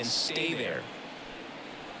velocity and stay there.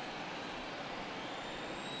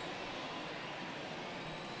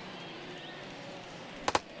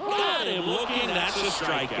 Got him looking. That's a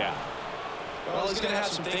strikeout. Well, he's going to have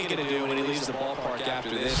some thinking to do when he leaves the ballpark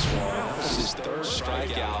after this one. This is his third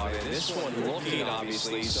strikeout, and this one looking,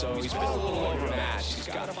 obviously, so he's been a little overmatched. He's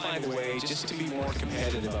got to find a way just to be more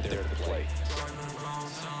competitive up there at the plate.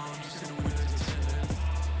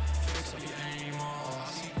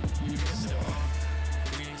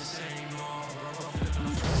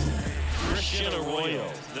 Christian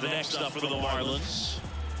Arroyo, the next up for the Marlins.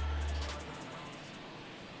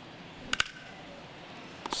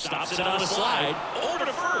 Stops it on a slide, over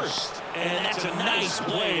to first. And that's a nice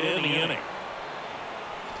play to end the inning.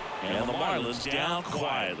 And the Marlins down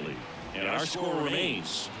quietly. And our score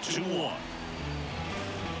remains 2-1.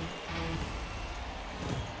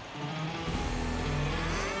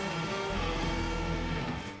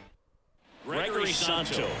 Gregory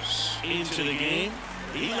Santos into the game.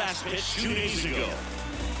 He last pitched 2 days ago.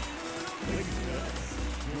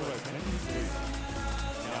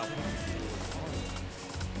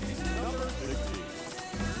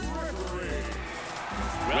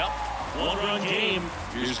 Well, one-run game.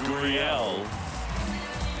 Here's Gurriel.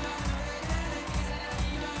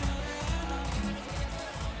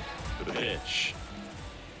 The pitch.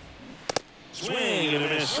 Swing and a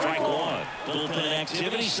miss, strike one. Bullpen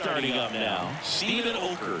activity starting up now. Steven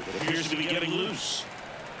Okert appears to be getting loose.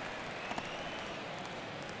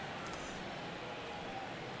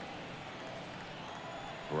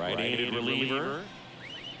 Right-handed reliever.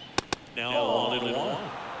 Now 1-1.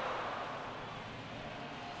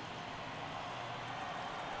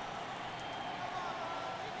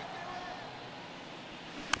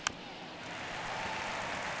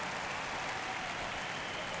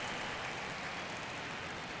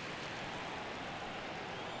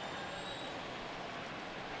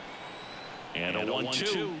 And a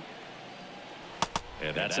 1-2.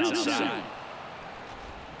 And that's outside.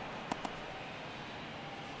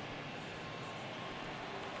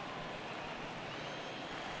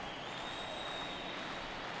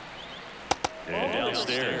 And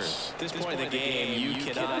downstairs. At this point in the game, you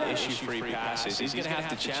cannot issue free passes. He's going to have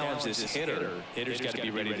to challenge this hitter. Hitter's got to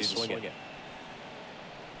be ready to swing it.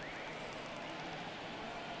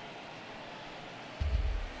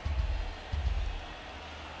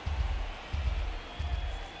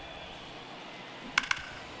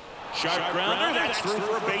 Sharp grounder, that's through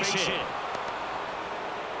for a base hit.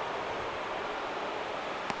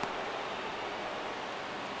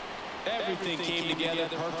 Everything came together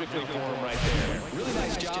perfectly for him right there. Really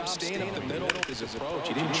nice job staying up the middle of his approach.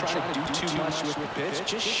 He didn't try to do too much with the pitch,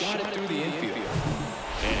 just shot it through the infield.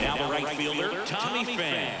 And now the right fielder, Tommy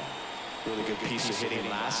Pham. Really good piece of hitting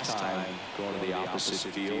last time, going to the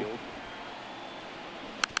opposite field.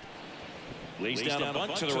 Lays down a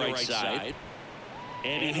bunt to the right side.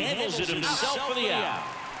 And he handles it himself for the out.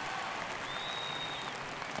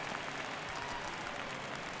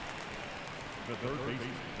 The third baseman,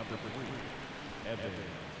 number 3,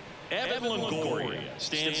 Evan Longoria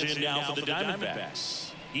stands in now for the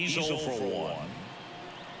Diamondbacks. He's 0 for 1.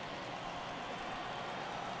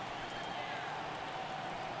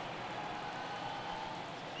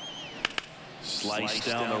 Sliced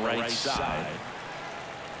down the right side.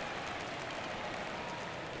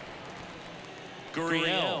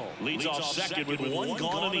 Gurriel leads off second with one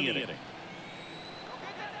gone in the inning.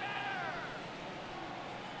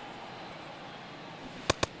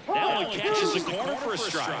 Now and catches the corner for a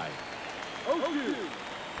strike.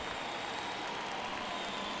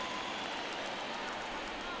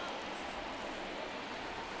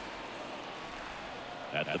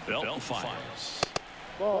 At the belt fires.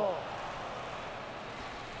 Ball.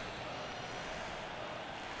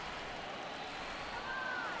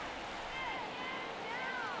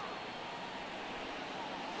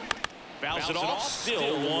 Bounce it off, still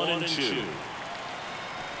 1-2.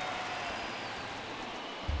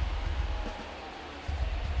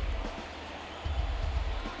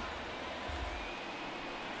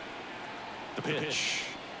 The pitch.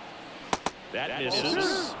 That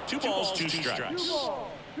misses. 2 balls, 2 strikes.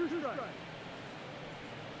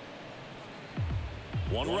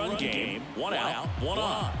 1-run game, 1 out, 1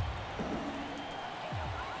 on.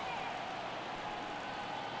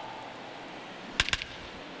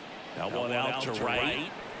 That one out to right.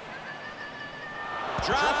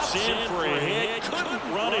 Drops in for a hit. Couldn't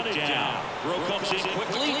run it down. Throw comes in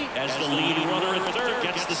quickly as the lead runner at third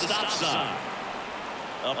gets the stop sign.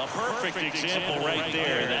 A perfect example right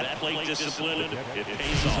there. That plate discipline, it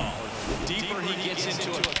pays off. The deeper he gets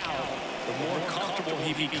into a count, the more comfortable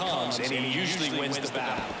he becomes, and he usually wins the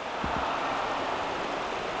battle.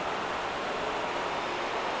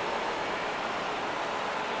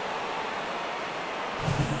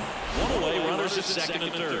 One away, runners at second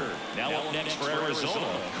and third. Now up next for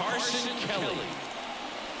Arizona, Carson Kelly.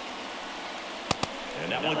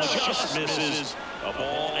 And that one just misses. A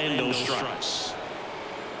ball and no strikes.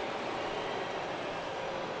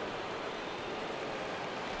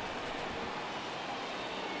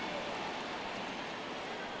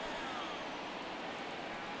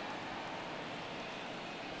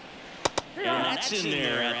 And that's in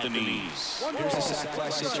there at the knees. Here's a sac fly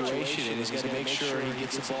situation, and he's got to make sure he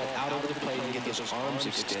gets the ball out over the plate and get those arms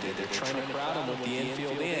extended. They're trying to crowd him with the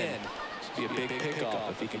infield in. It'll be a big pickoff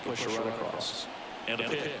if he can push a run across. And a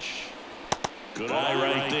pitch. Good eye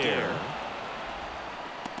right there.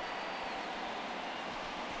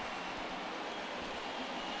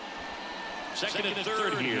 Second and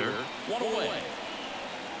third here. 1 away.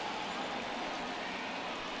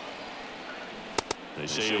 They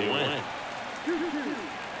say you win.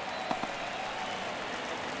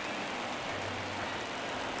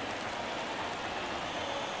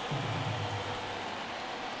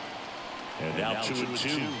 And now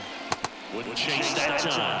 2-2. Wouldn't chase that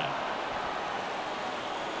time.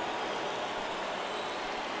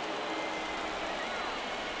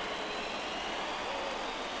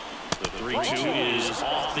 The 3-2 is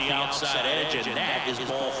off the outside edge, and that is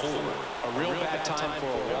ball 4. A real bad time for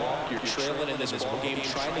a walk. You're trailing in this ball game,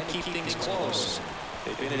 trying to keep things close.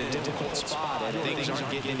 They've been in a difficult spot, and things aren't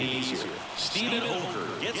getting any easier. Steven Oker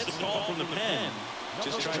gets the call from the pen.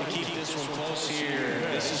 Just trying to keep this one close here.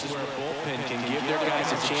 This is where a bullpen can give their guys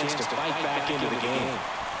a chance to fight back into the game.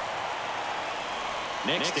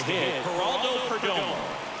 Next to hit, Geraldo Perdomo.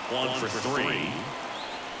 1 for 3.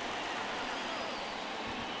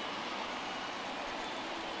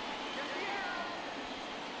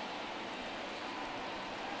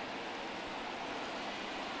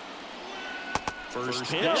 First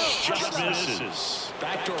pitch just misses.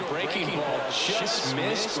 Backdoor breaking ball just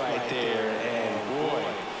missed right there, and boy,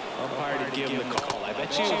 umpire to give him the call. I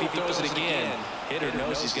bet you if he throws it again, hitter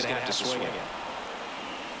knows he's going to have to swing it.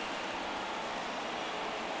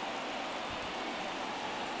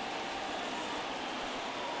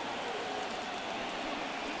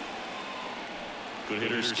 Good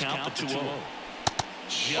hitters count the 2-0.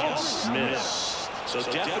 Just missed. So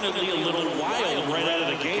definitely a little wild right out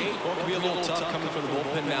of the gate. Well, it could be a little tough coming from the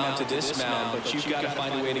bullpen mound to dismount, but you've got to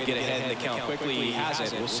find a way to get ahead in the count quickly. He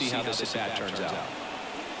hasn't. We'll see how this at-bat turns out.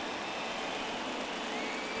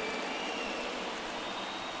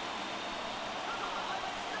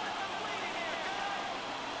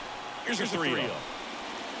 Here's a 3-0.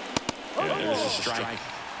 And there's a strike.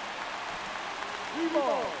 3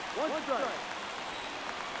 balls, 1 strike.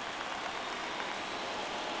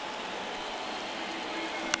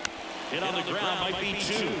 Hit on the ground might be 2.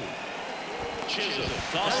 Chisholm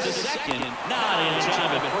tossed to second. Not in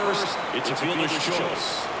time at first. It's a fielder's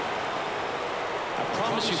choice. I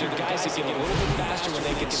promise you, there are guys that get a little bit faster when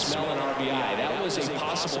they can smell an RBI. That was a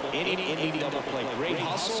possible inning double play. Great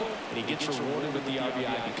hustle, and he gets rewarded with the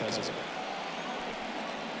RBI because of it.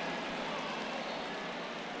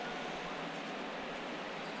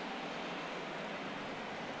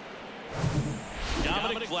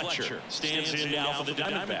 Dominic Fletcher stands in now for the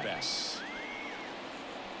Diamondbacks.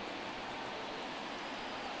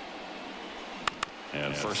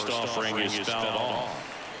 And first offering is fouled off.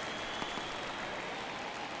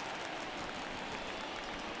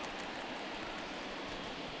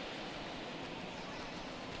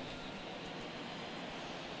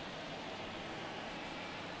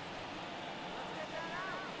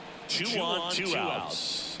 2 on, 2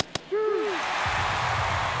 outs.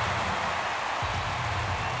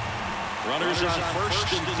 Runners on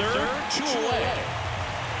first and third, 2 away.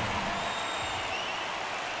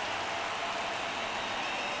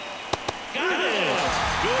 Got it!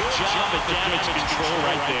 Good job at damage control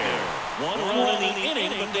right there. 1 run in the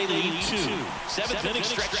inning, but they lead 2. 7th inning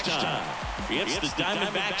stretch time. It's the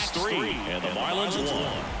Diamondbacks 3 and the Marlins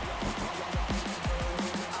 1.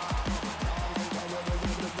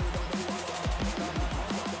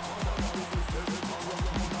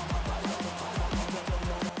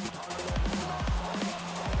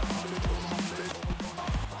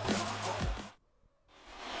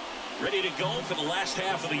 Ready to go for the last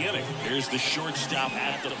half of the inning. Here's the shortstop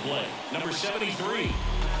at the plate, number 73.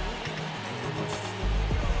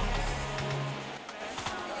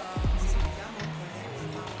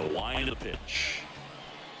 The wind of the pitch.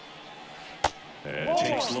 And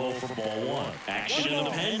takes low for ball 1. Action in the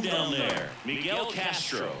pen down there. Miguel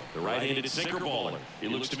Castro, the right-handed sinker baller. He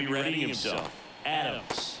looks to be readying himself.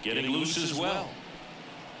 Adams getting loose as well.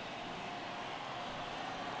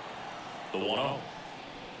 The 1-0.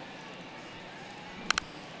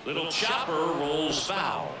 Little chopper rolls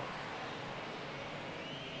foul.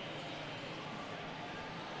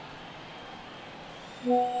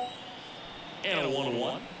 And a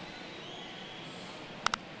 1-1.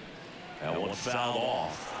 That one fouled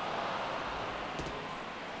off.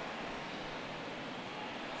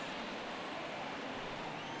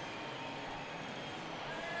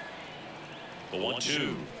 The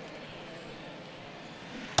 1-2.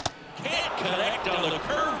 Can't connect on the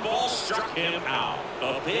curveball, struck him out.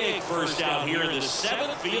 A big first out here in the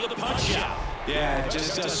 7th via the punch out. Yeah, it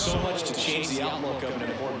just does so much to change the outlook of an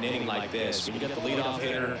important inning like this. When you got the leadoff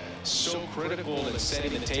hitter, so critical in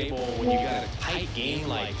setting the table when you got a tight game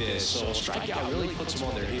like this. So a strikeout really puts them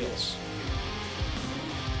on their heels.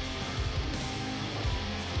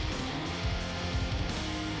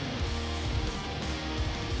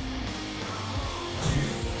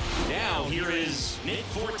 Now here is Nick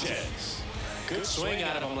Fortes. Good swing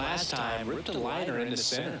out of him last time. Ripped a liner into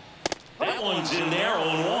center. That one's in there,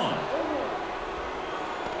 0-1.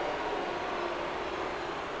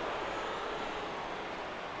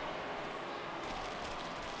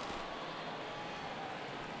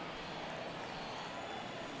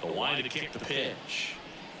 The wind to kick the pitch.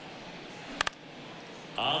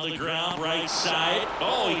 On the ground, right side.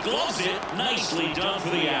 Oh, he gloves it. Nicely done for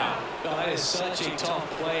the out. Oh, that is such a tough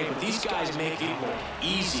play, but these guys make it look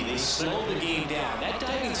easy. They slow the game down. That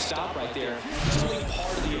diving stop right there is only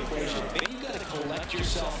part of the equation. Then you got to collect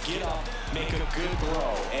yourself, get up, make a good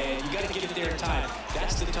throw, and you got to get it there in time.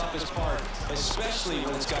 That's the toughest part, especially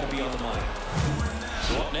when it's got to be on the money.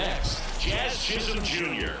 So up next, Jazz Chisholm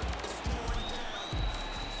Jr.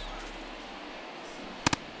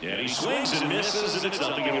 And he swings and misses, and it's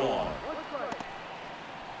 0-1.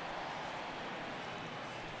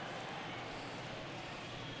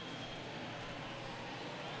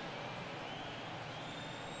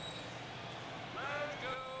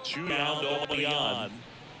 Two down, nobody on.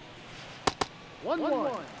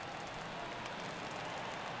 1-1.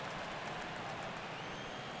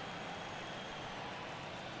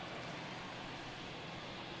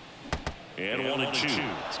 And 1-2.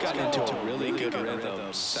 He's gotten into a really good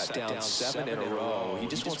rhythm, set down 7 in a row. He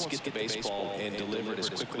just wants to get the baseball and deliver it as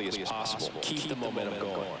quickly as possible. Keep the momentum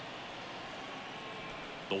going.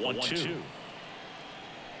 The 1-2.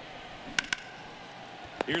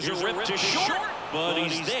 Here's a rip to short, but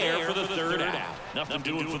he's there for the third out. Nothing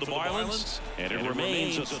doing for the Marlins, and it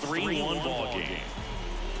remains a 3-1 ball game.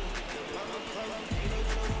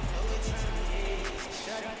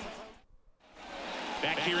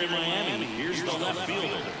 Back here in Miami, here's the left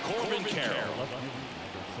fielder, Corbin Carroll.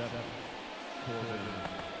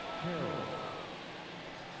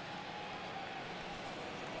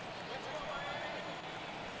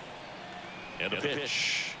 And a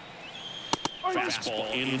pitch.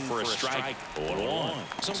 Fastball in for a strike.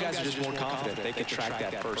 0-1. Some guys are just more confident they can track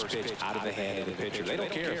that first pitch out of the hand of the pitcher. They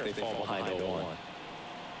don't care if they fall behind 0-1.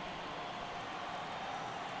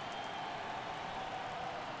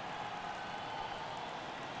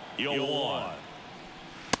 Yo 1.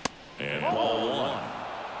 And ball 1.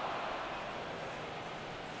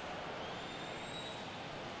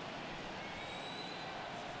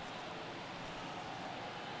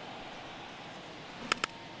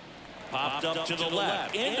 Popped up to the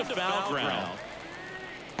left, into foul ground.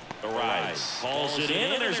 The rise, calls it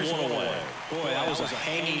in, and there's one away. Boy, that was a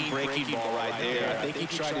hanging breaking ball right there. I think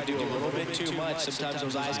he tried to do a little bit too much. Sometimes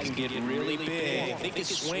those eyes can get really big. I think his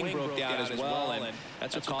swing broke down as well, and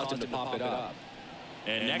that's what caused him to pop it up.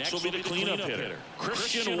 And next will be the cleanup hitter,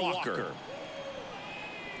 Christian Walker.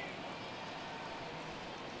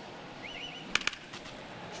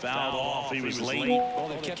 Fouled off. He was late. Well,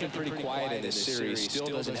 they've kept him pretty quiet in this series. Still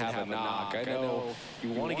doesn't have a knock. I know you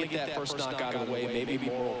want to get that first knock out of the way. Maybe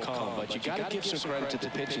more will come. But you got to give some credit to the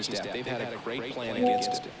pitching staff. They've had a great plan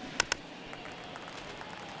against it.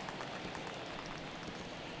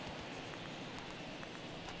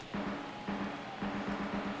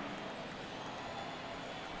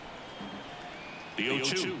 The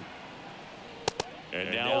 0-2.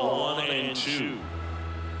 And now 1-2.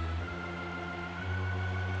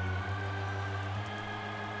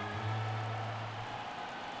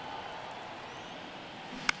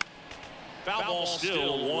 Foul ball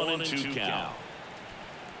still 1-2 count.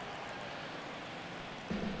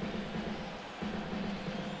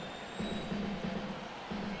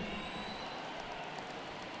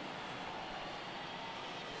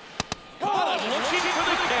 Caught him looking for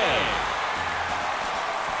the K.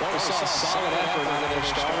 Well, we saw a solid effort out of their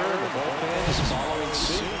starter. The bullpen is following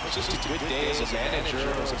suit. It's just a good day as a manager,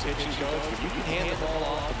 as a pitching coach. When you can hand the ball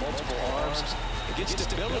off to multiple arms, it gets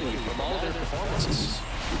stability from all of their performances.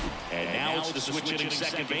 And now it's the switch-hitting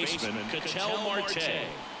second baseman, Ketel Marte.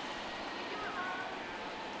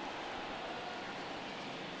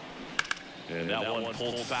 And that one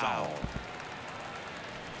pulled foul.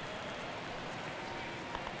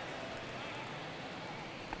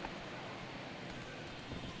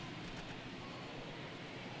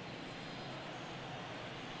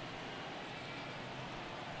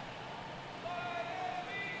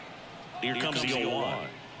 Here comes the 0-1.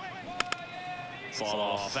 Fall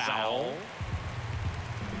off foul.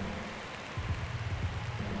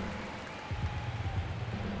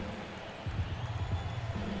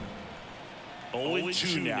 Oh,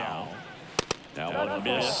 2 now. That one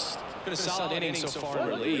missed. Been a solid inning so far in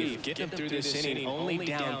relief. Getting them through this inning only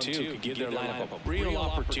down 2 could give their lineup a real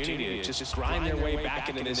opportunity to just grind their way back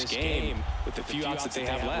into this game with the few outs that they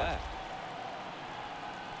have left.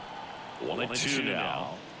 1-2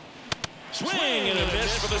 now. Swing and a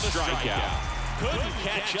miss for the strikeout. Couldn't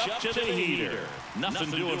catch up to the heater. Nothing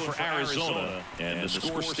doing for Arizona, and the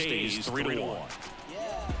score stays 3-1.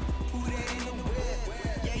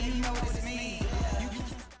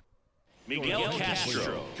 Miguel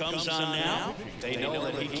Castro comes on now. They know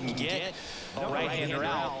that he can get a right-hander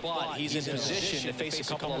out, but he's in position to face a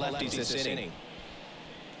couple of lefties this inning.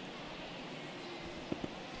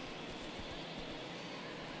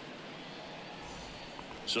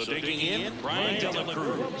 So digging in, Brian De La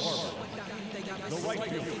Cruz.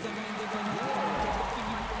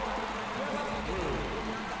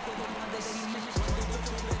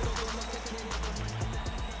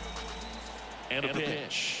 And a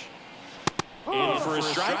pitch. In for a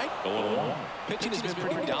strike. 0-1. Pitching has been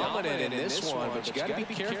pretty dominant in this one, but you got to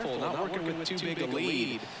be careful. Not working with too big a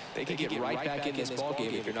lead. They can get right back in this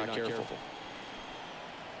ballgame if you're not careful.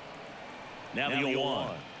 Now the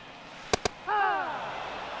 0-1.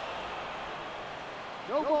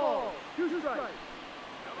 No ball, 2 strikes.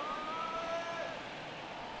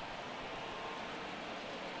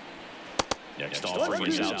 Next offering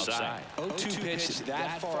is outside. 0-2 pitch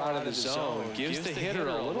that far out of the zone gives the hitter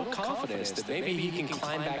a little confidence that maybe he can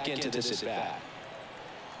climb back into this at-bat.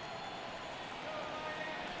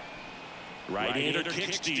 Right-hander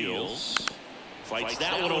kick steals. Fights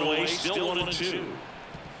that one away, still 1-2.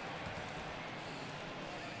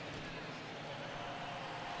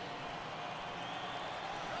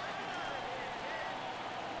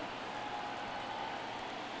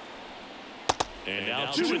 And now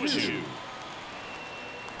 2-2.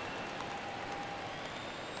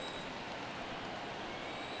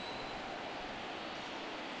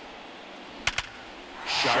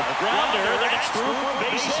 Sharp grounder, that's through for a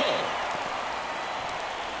base hit.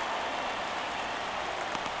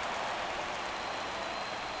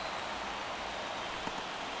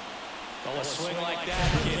 Well, a swing like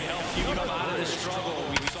that can help you come out of the struggle.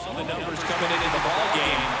 We saw the numbers coming into the ball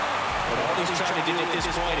game, but all he's trying to do at this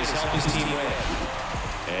point is help his team win.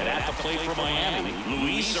 And at the plate for Miami,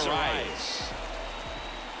 Luis Arias.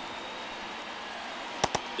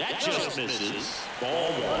 That just misses.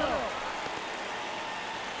 Ball 1.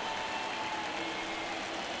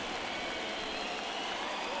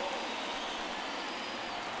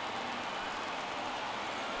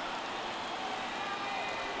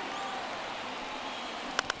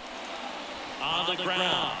 On the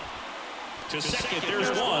ground. To second, there's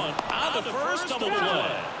one. On the first double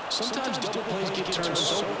play. Sometimes double plays get turned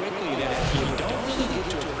so quickly that you don't really get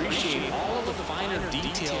to appreciate all of the finer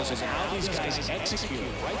details and how these guys execute.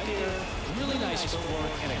 Right there, really nice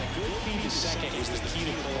footwork and a good feed to second is the key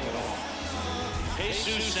to pulling it off.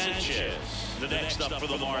 Jesus Sanchez, the next up for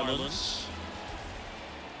the Marlins.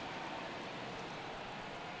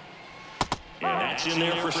 And that's in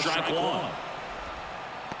there for strike one.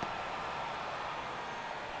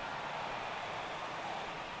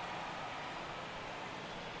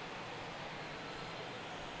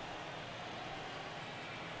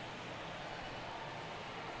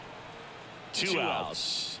 Two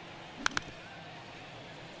outs.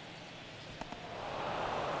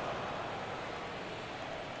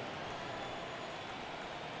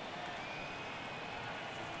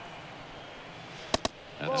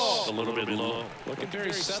 That's a little bit low. Looking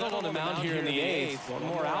very settled on the mound here in the eighth. One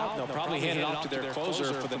more out. They'll probably hand it off to their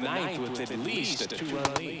closer for the ninth with at least a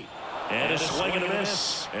 2-run lead. And a swing and a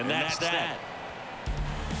miss. And that's that.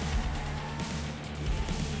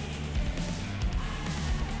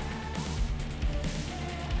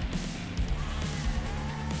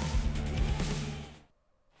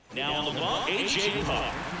 Now on the bump, A.J.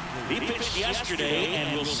 Puck. He pitched yesterday,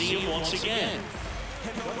 and we'll see him once again.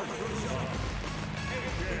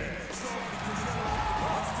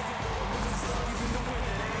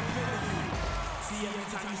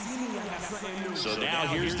 So now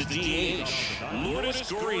here's the DH, Lourdes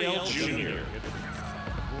Gurriel Jr.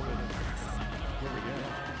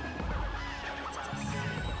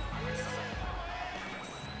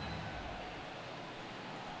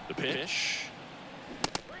 The pitch.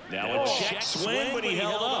 Now a check swing, but he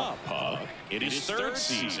held up. Puck, in his third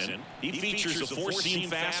season, he features a four-seam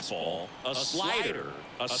fastball, a slider,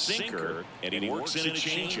 a sinker, and he works in a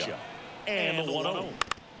changeup. And the 1-0.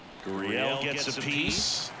 Gurriel gets a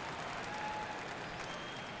piece.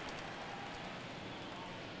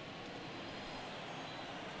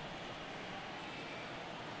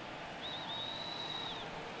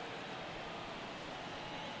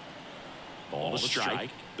 Ball to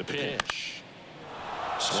strike. The pitch.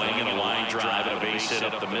 Swing and a line drive and a base hit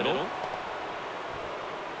up the middle.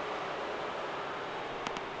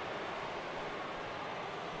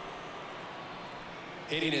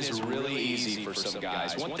 Hitting is really easy for some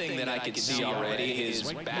guys. One thing that I can see already,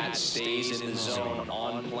 his bat stays in the zone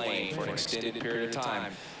on plane for an extended period of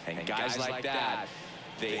time. And guys like that,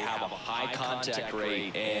 they have a high contact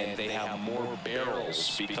rate and they have more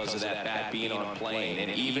barrels because of that bat being on plane.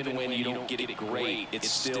 And even when you don't get it great,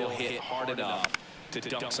 it's still hit hard enough to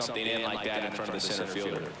dunk something in like that in front of the center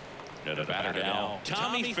fielder. And the batter now,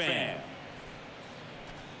 Tommy Pham.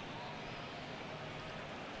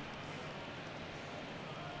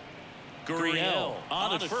 Gurriel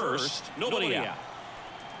on at first, nobody out.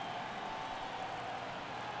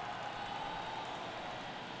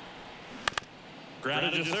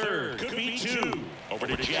 Grounded to third, could be two. Over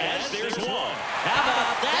to Jazz, there's one. How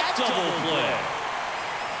about that double play?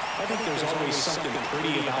 I think there's always something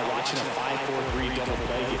pretty about watching a 5-4-3 double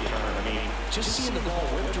play get turned. I mean, just seeing the ball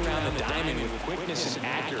whipped around the diamond with quickness and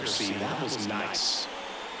accuracy, that was nice.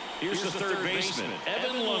 Here's the third baseman,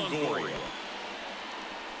 Evan Longoria.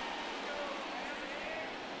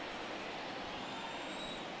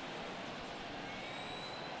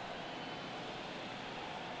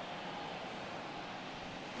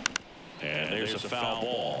 And there's a foul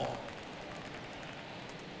ball.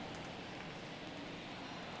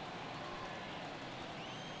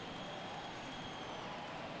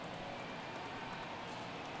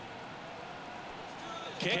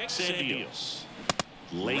 Kicks and deals.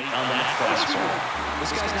 Late on that fastball.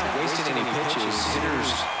 This guy's not wasting any pitches.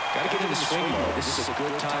 Hitters got to get in the swing mode. This is a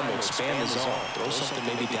good time to expand the zone. Throw something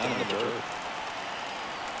maybe down in the dirt.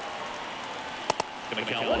 Going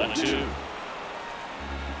to count 1-2.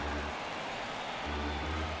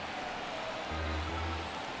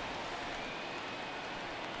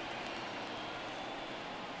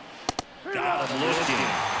 Got him looking.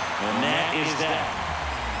 And that is that.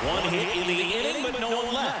 One hit in the inning, but no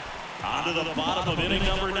one left. On to the bottom of inning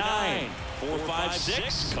number 9. 4, 5,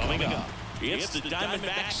 6 coming up. It's the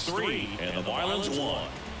Diamondbacks 3 and the Marlins 1.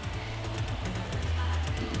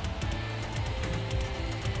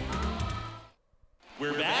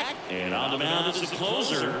 We're back, and on the mound is the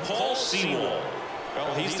closer, Paul Sewald.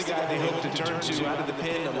 Well, he's the guy they hope to turn to out of the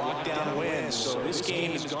pen to lock down wins. So this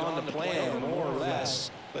game has gone to plan, more or less.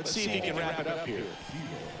 Let's see if he can wrap it up here.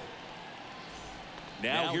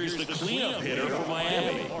 Now here's the cleanup hitter for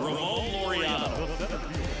Miami, Ramon Laureano.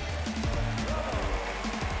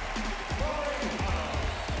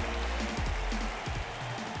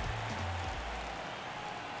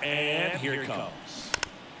 And here it comes.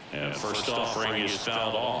 And first offering is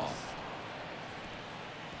fouled off.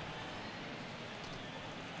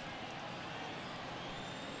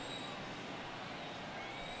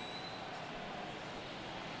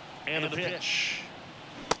 And the pitch.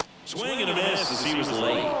 Swing and a miss as he was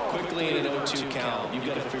late. Quickly in an 0-2 count, you've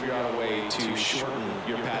got to figure out a way to shorten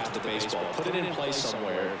your path to the baseball. Put it in place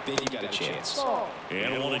somewhere, then you got a chance.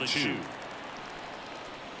 And 1-2.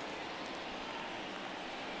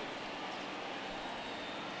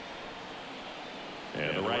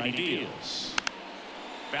 And the righty deals.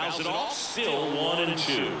 Fouls it off, still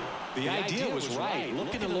 1-2. The idea was right,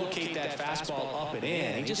 looking to locate that fastball up and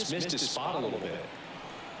in. He just missed his spot a little bit.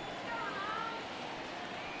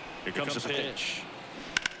 Here comes the pitch.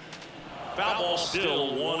 Foul ball,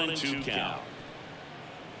 still 1-2 count.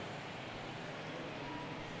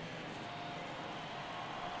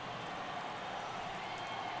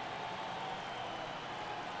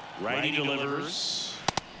 Righty delivers.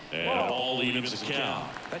 And a ball evens the count.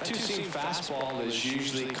 That two-seam fastball is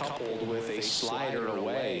usually coupled with a slider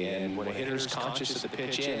away, and when a hitter's conscious of the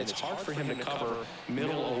pitch in, it's hard for him to cover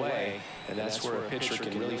middle away, and that's where a pitcher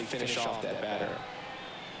can really finish off that batter.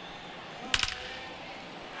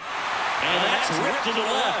 And that's ripped to the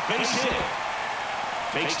left, base hit.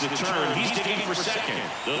 Takes the turn, he's digging for second.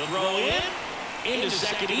 The throw into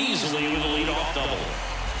second easily with a leadoff double.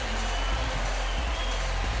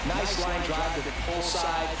 Nice line drive to the pull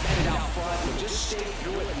side, met it out front, but just stayed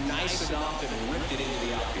through it nice enough and ripped it into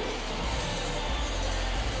the outfield.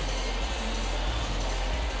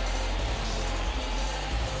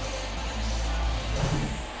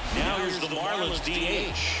 Now here's the Marlins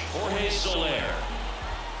DH, Jorge Soler.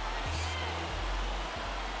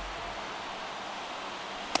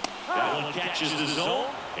 That one catches the zone,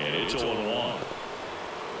 and it's 0-1.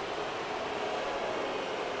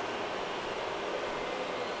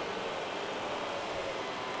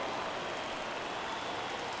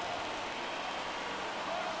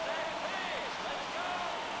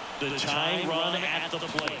 The tying run at the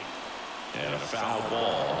plate. And a foul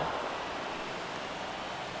ball.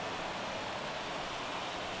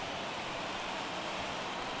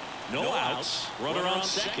 No outs. Runner on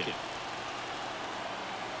second.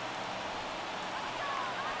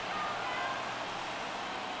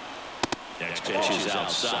 Next pitch is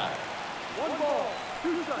outside. 1 ball,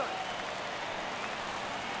 2 strikes.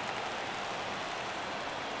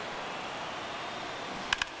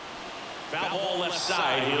 Foul ball left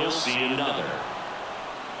side. He'll see another.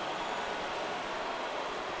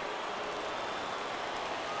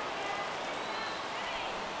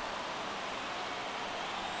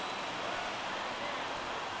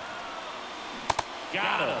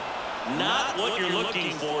 Got him. Not what you're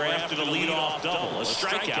looking for after the leadoff double. A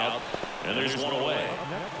strikeout, and there's one away.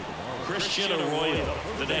 Christian Arroyo,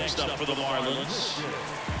 the next up for the Marlins.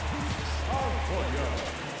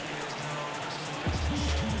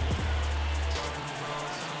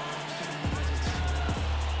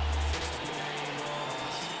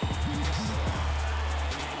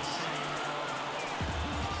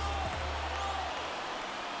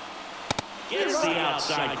 Gets the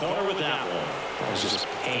outside corner with that one. That was just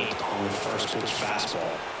paint on the first pitch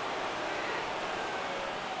fastball.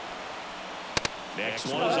 Next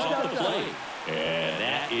one is off the plate. And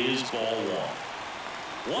that is ball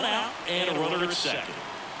 1. 1 out and a runner at second.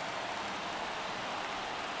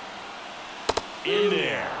 In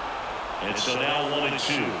there. And so now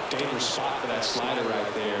 1-2. Dangerous spot for that slider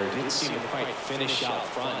right there. Didn't seem to quite finish out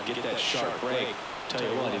front, get that sharp break. Tell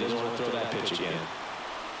you what, he doesn't want to throw that pitch again.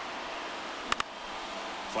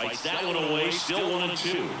 Fights that one away, still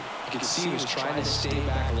 1-2. You could see he was trying to stay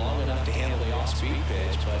back long enough to handle the off-speed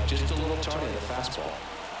pitch, but just a little tardy on the fastball.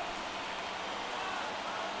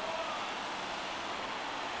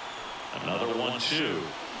 Another 1-2.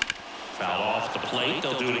 Foul off the plate.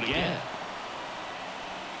 They'll do it again.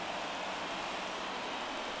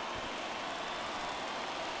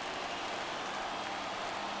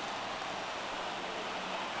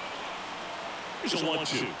 Here's a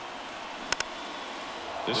 1-2.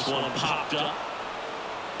 This one popped up.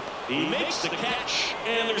 He makes the catch,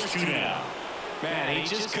 and there's 2 now. Man, he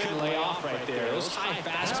just couldn't lay off right there. Those high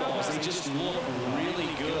fastballs, they just look really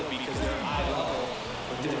good because they're high level,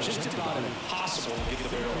 but they're just about impossible to get the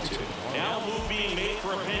barrel to. Now a move being made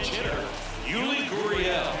for a pinch hitter, Yuli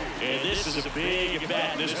Gurriel. And this is a big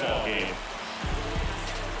at-bat in this ball game.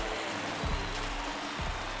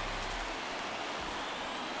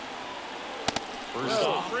 First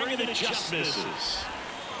offering, and it just misses.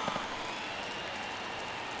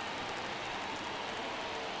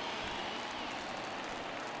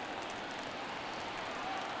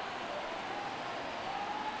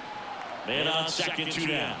 Man on second, 2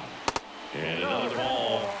 down. And another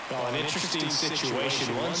ball. Well, an interesting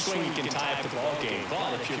situation. One swing you can tie up the ball game,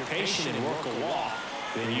 but if you're patient and work a walk,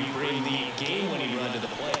 then you bring the game-winning run to the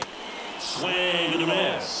plate. Swing and a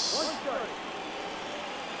miss.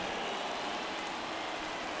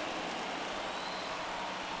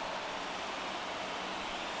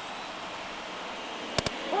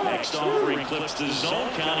 Next offering clips the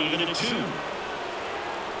zone count even at 2.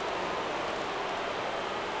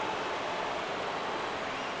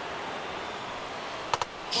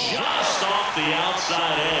 Just off the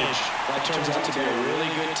outside edge. That turns out to be a really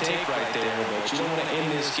good take right there, but you don't want to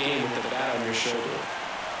end this game with the bat on your shoulder.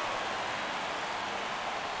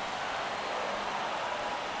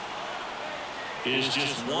 Is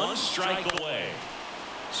just 1 strike away.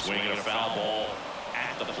 Swinging a foul ball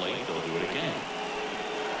at the plate. They'll do it again.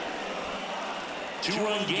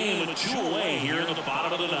 2-run game with 2 away here in the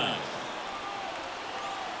bottom of the 9th.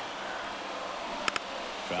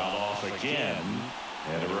 Fouled off again,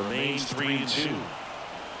 and it remains 3-2.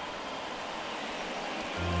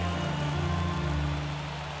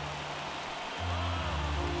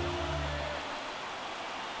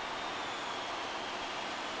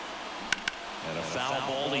 And a foul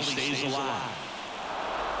ball, he stays alive.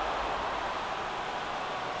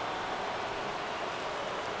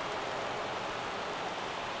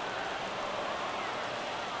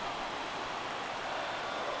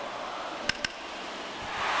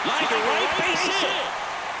 Like a right base hit.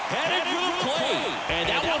 Headed for the plate. And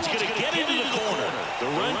that one's going to get into the corner. The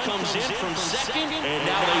run comes in from second, and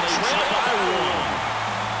now they trail by 1.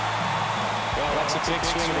 Well, that's a big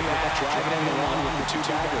swing of the bat, driving in the run with the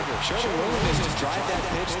 2-bagger. Showed a willingness to drive that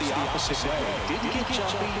pitch the opposite way. Didn't get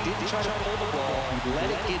jumpy, didn't try to pull the ball, let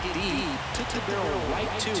it get deep, took the barrel right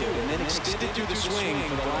to it, and then extended through the swing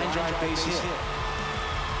for the line drive base hit.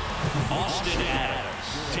 Austin Adams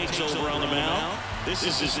takes over on the mound. This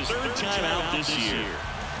is his 3rd time out this year.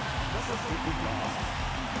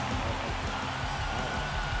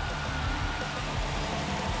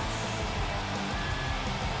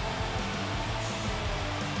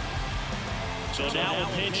 So now a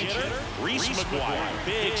pinch hitter, Reese McGuire.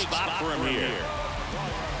 Big spot for him here.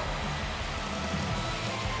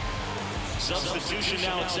 Substitution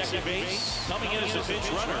now at second base. Coming in as a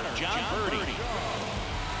pinch runner, John Birdie.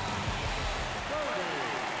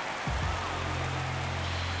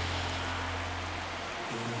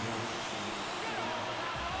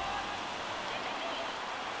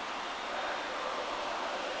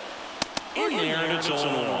 In there, and it's 0-1.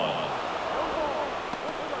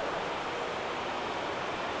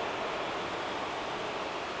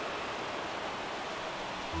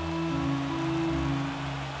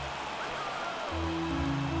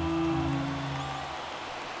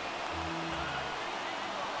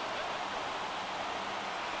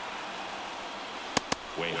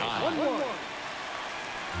 Way high.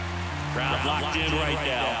 Crowd locked in right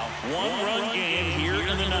now. 1-run game here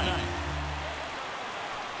in the 9th.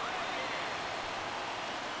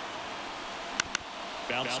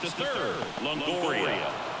 Bounce to third.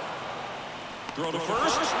 Longoria. Throw to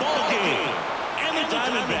first. Ball game. And the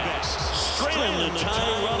Diamondbacks strailing the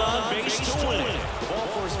tying run on base to win it. The ball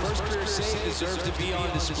for his first career save deserves to be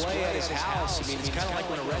on display at his house. I mean, it's kind of like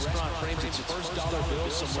when a restaurant frames its first dollar bill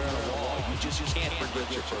somewhere on a wall. You just can't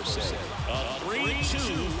forget your first save. A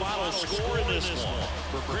 3-2 final score in this one.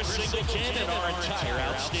 For Chris Singleton and our entire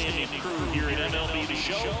outstanding crew here at MLB The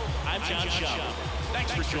Show, I'm John Schaub.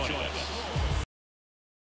 Thanks for joining us.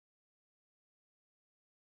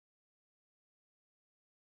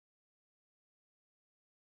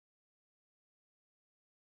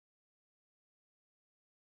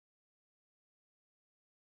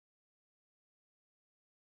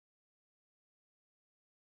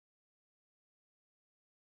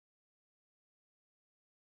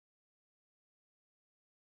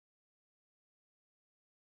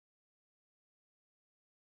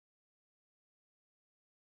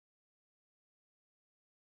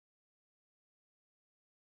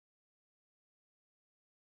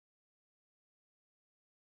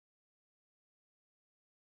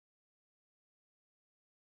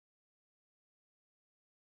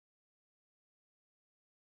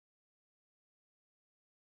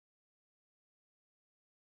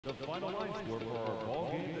 The final line score for our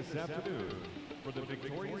ball game this afternoon. For the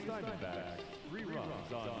victorious Diamondbacks, 3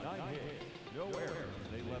 runs on 9 hits, no errors,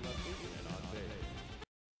 and they left 8 men on base.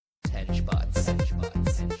 10 spots. 10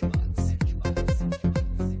 spots. 10 spots. 10 spots.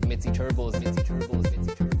 Mitzi Turbos. Mitzi Turbos.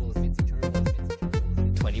 Mitzi Turbos. Mitzi Turbos. Mitzi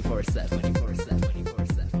Turbos. 24/7. 24/7.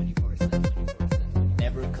 24/7. 24/7. 24/7.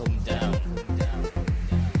 Never come down.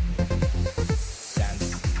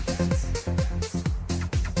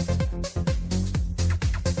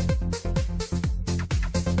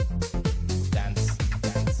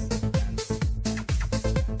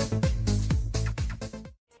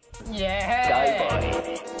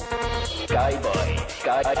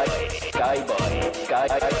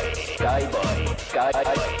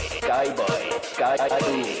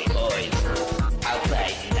 Boys,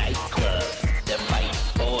 outside nightclub, the mighty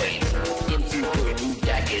boys.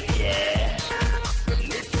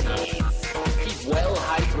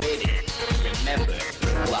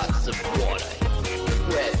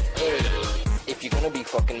 if you're gonna be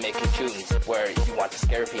fucking making tunes where you want to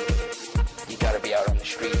scare people, you gotta be out on the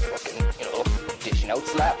street fucking, dishing out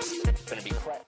slaps. It's gonna be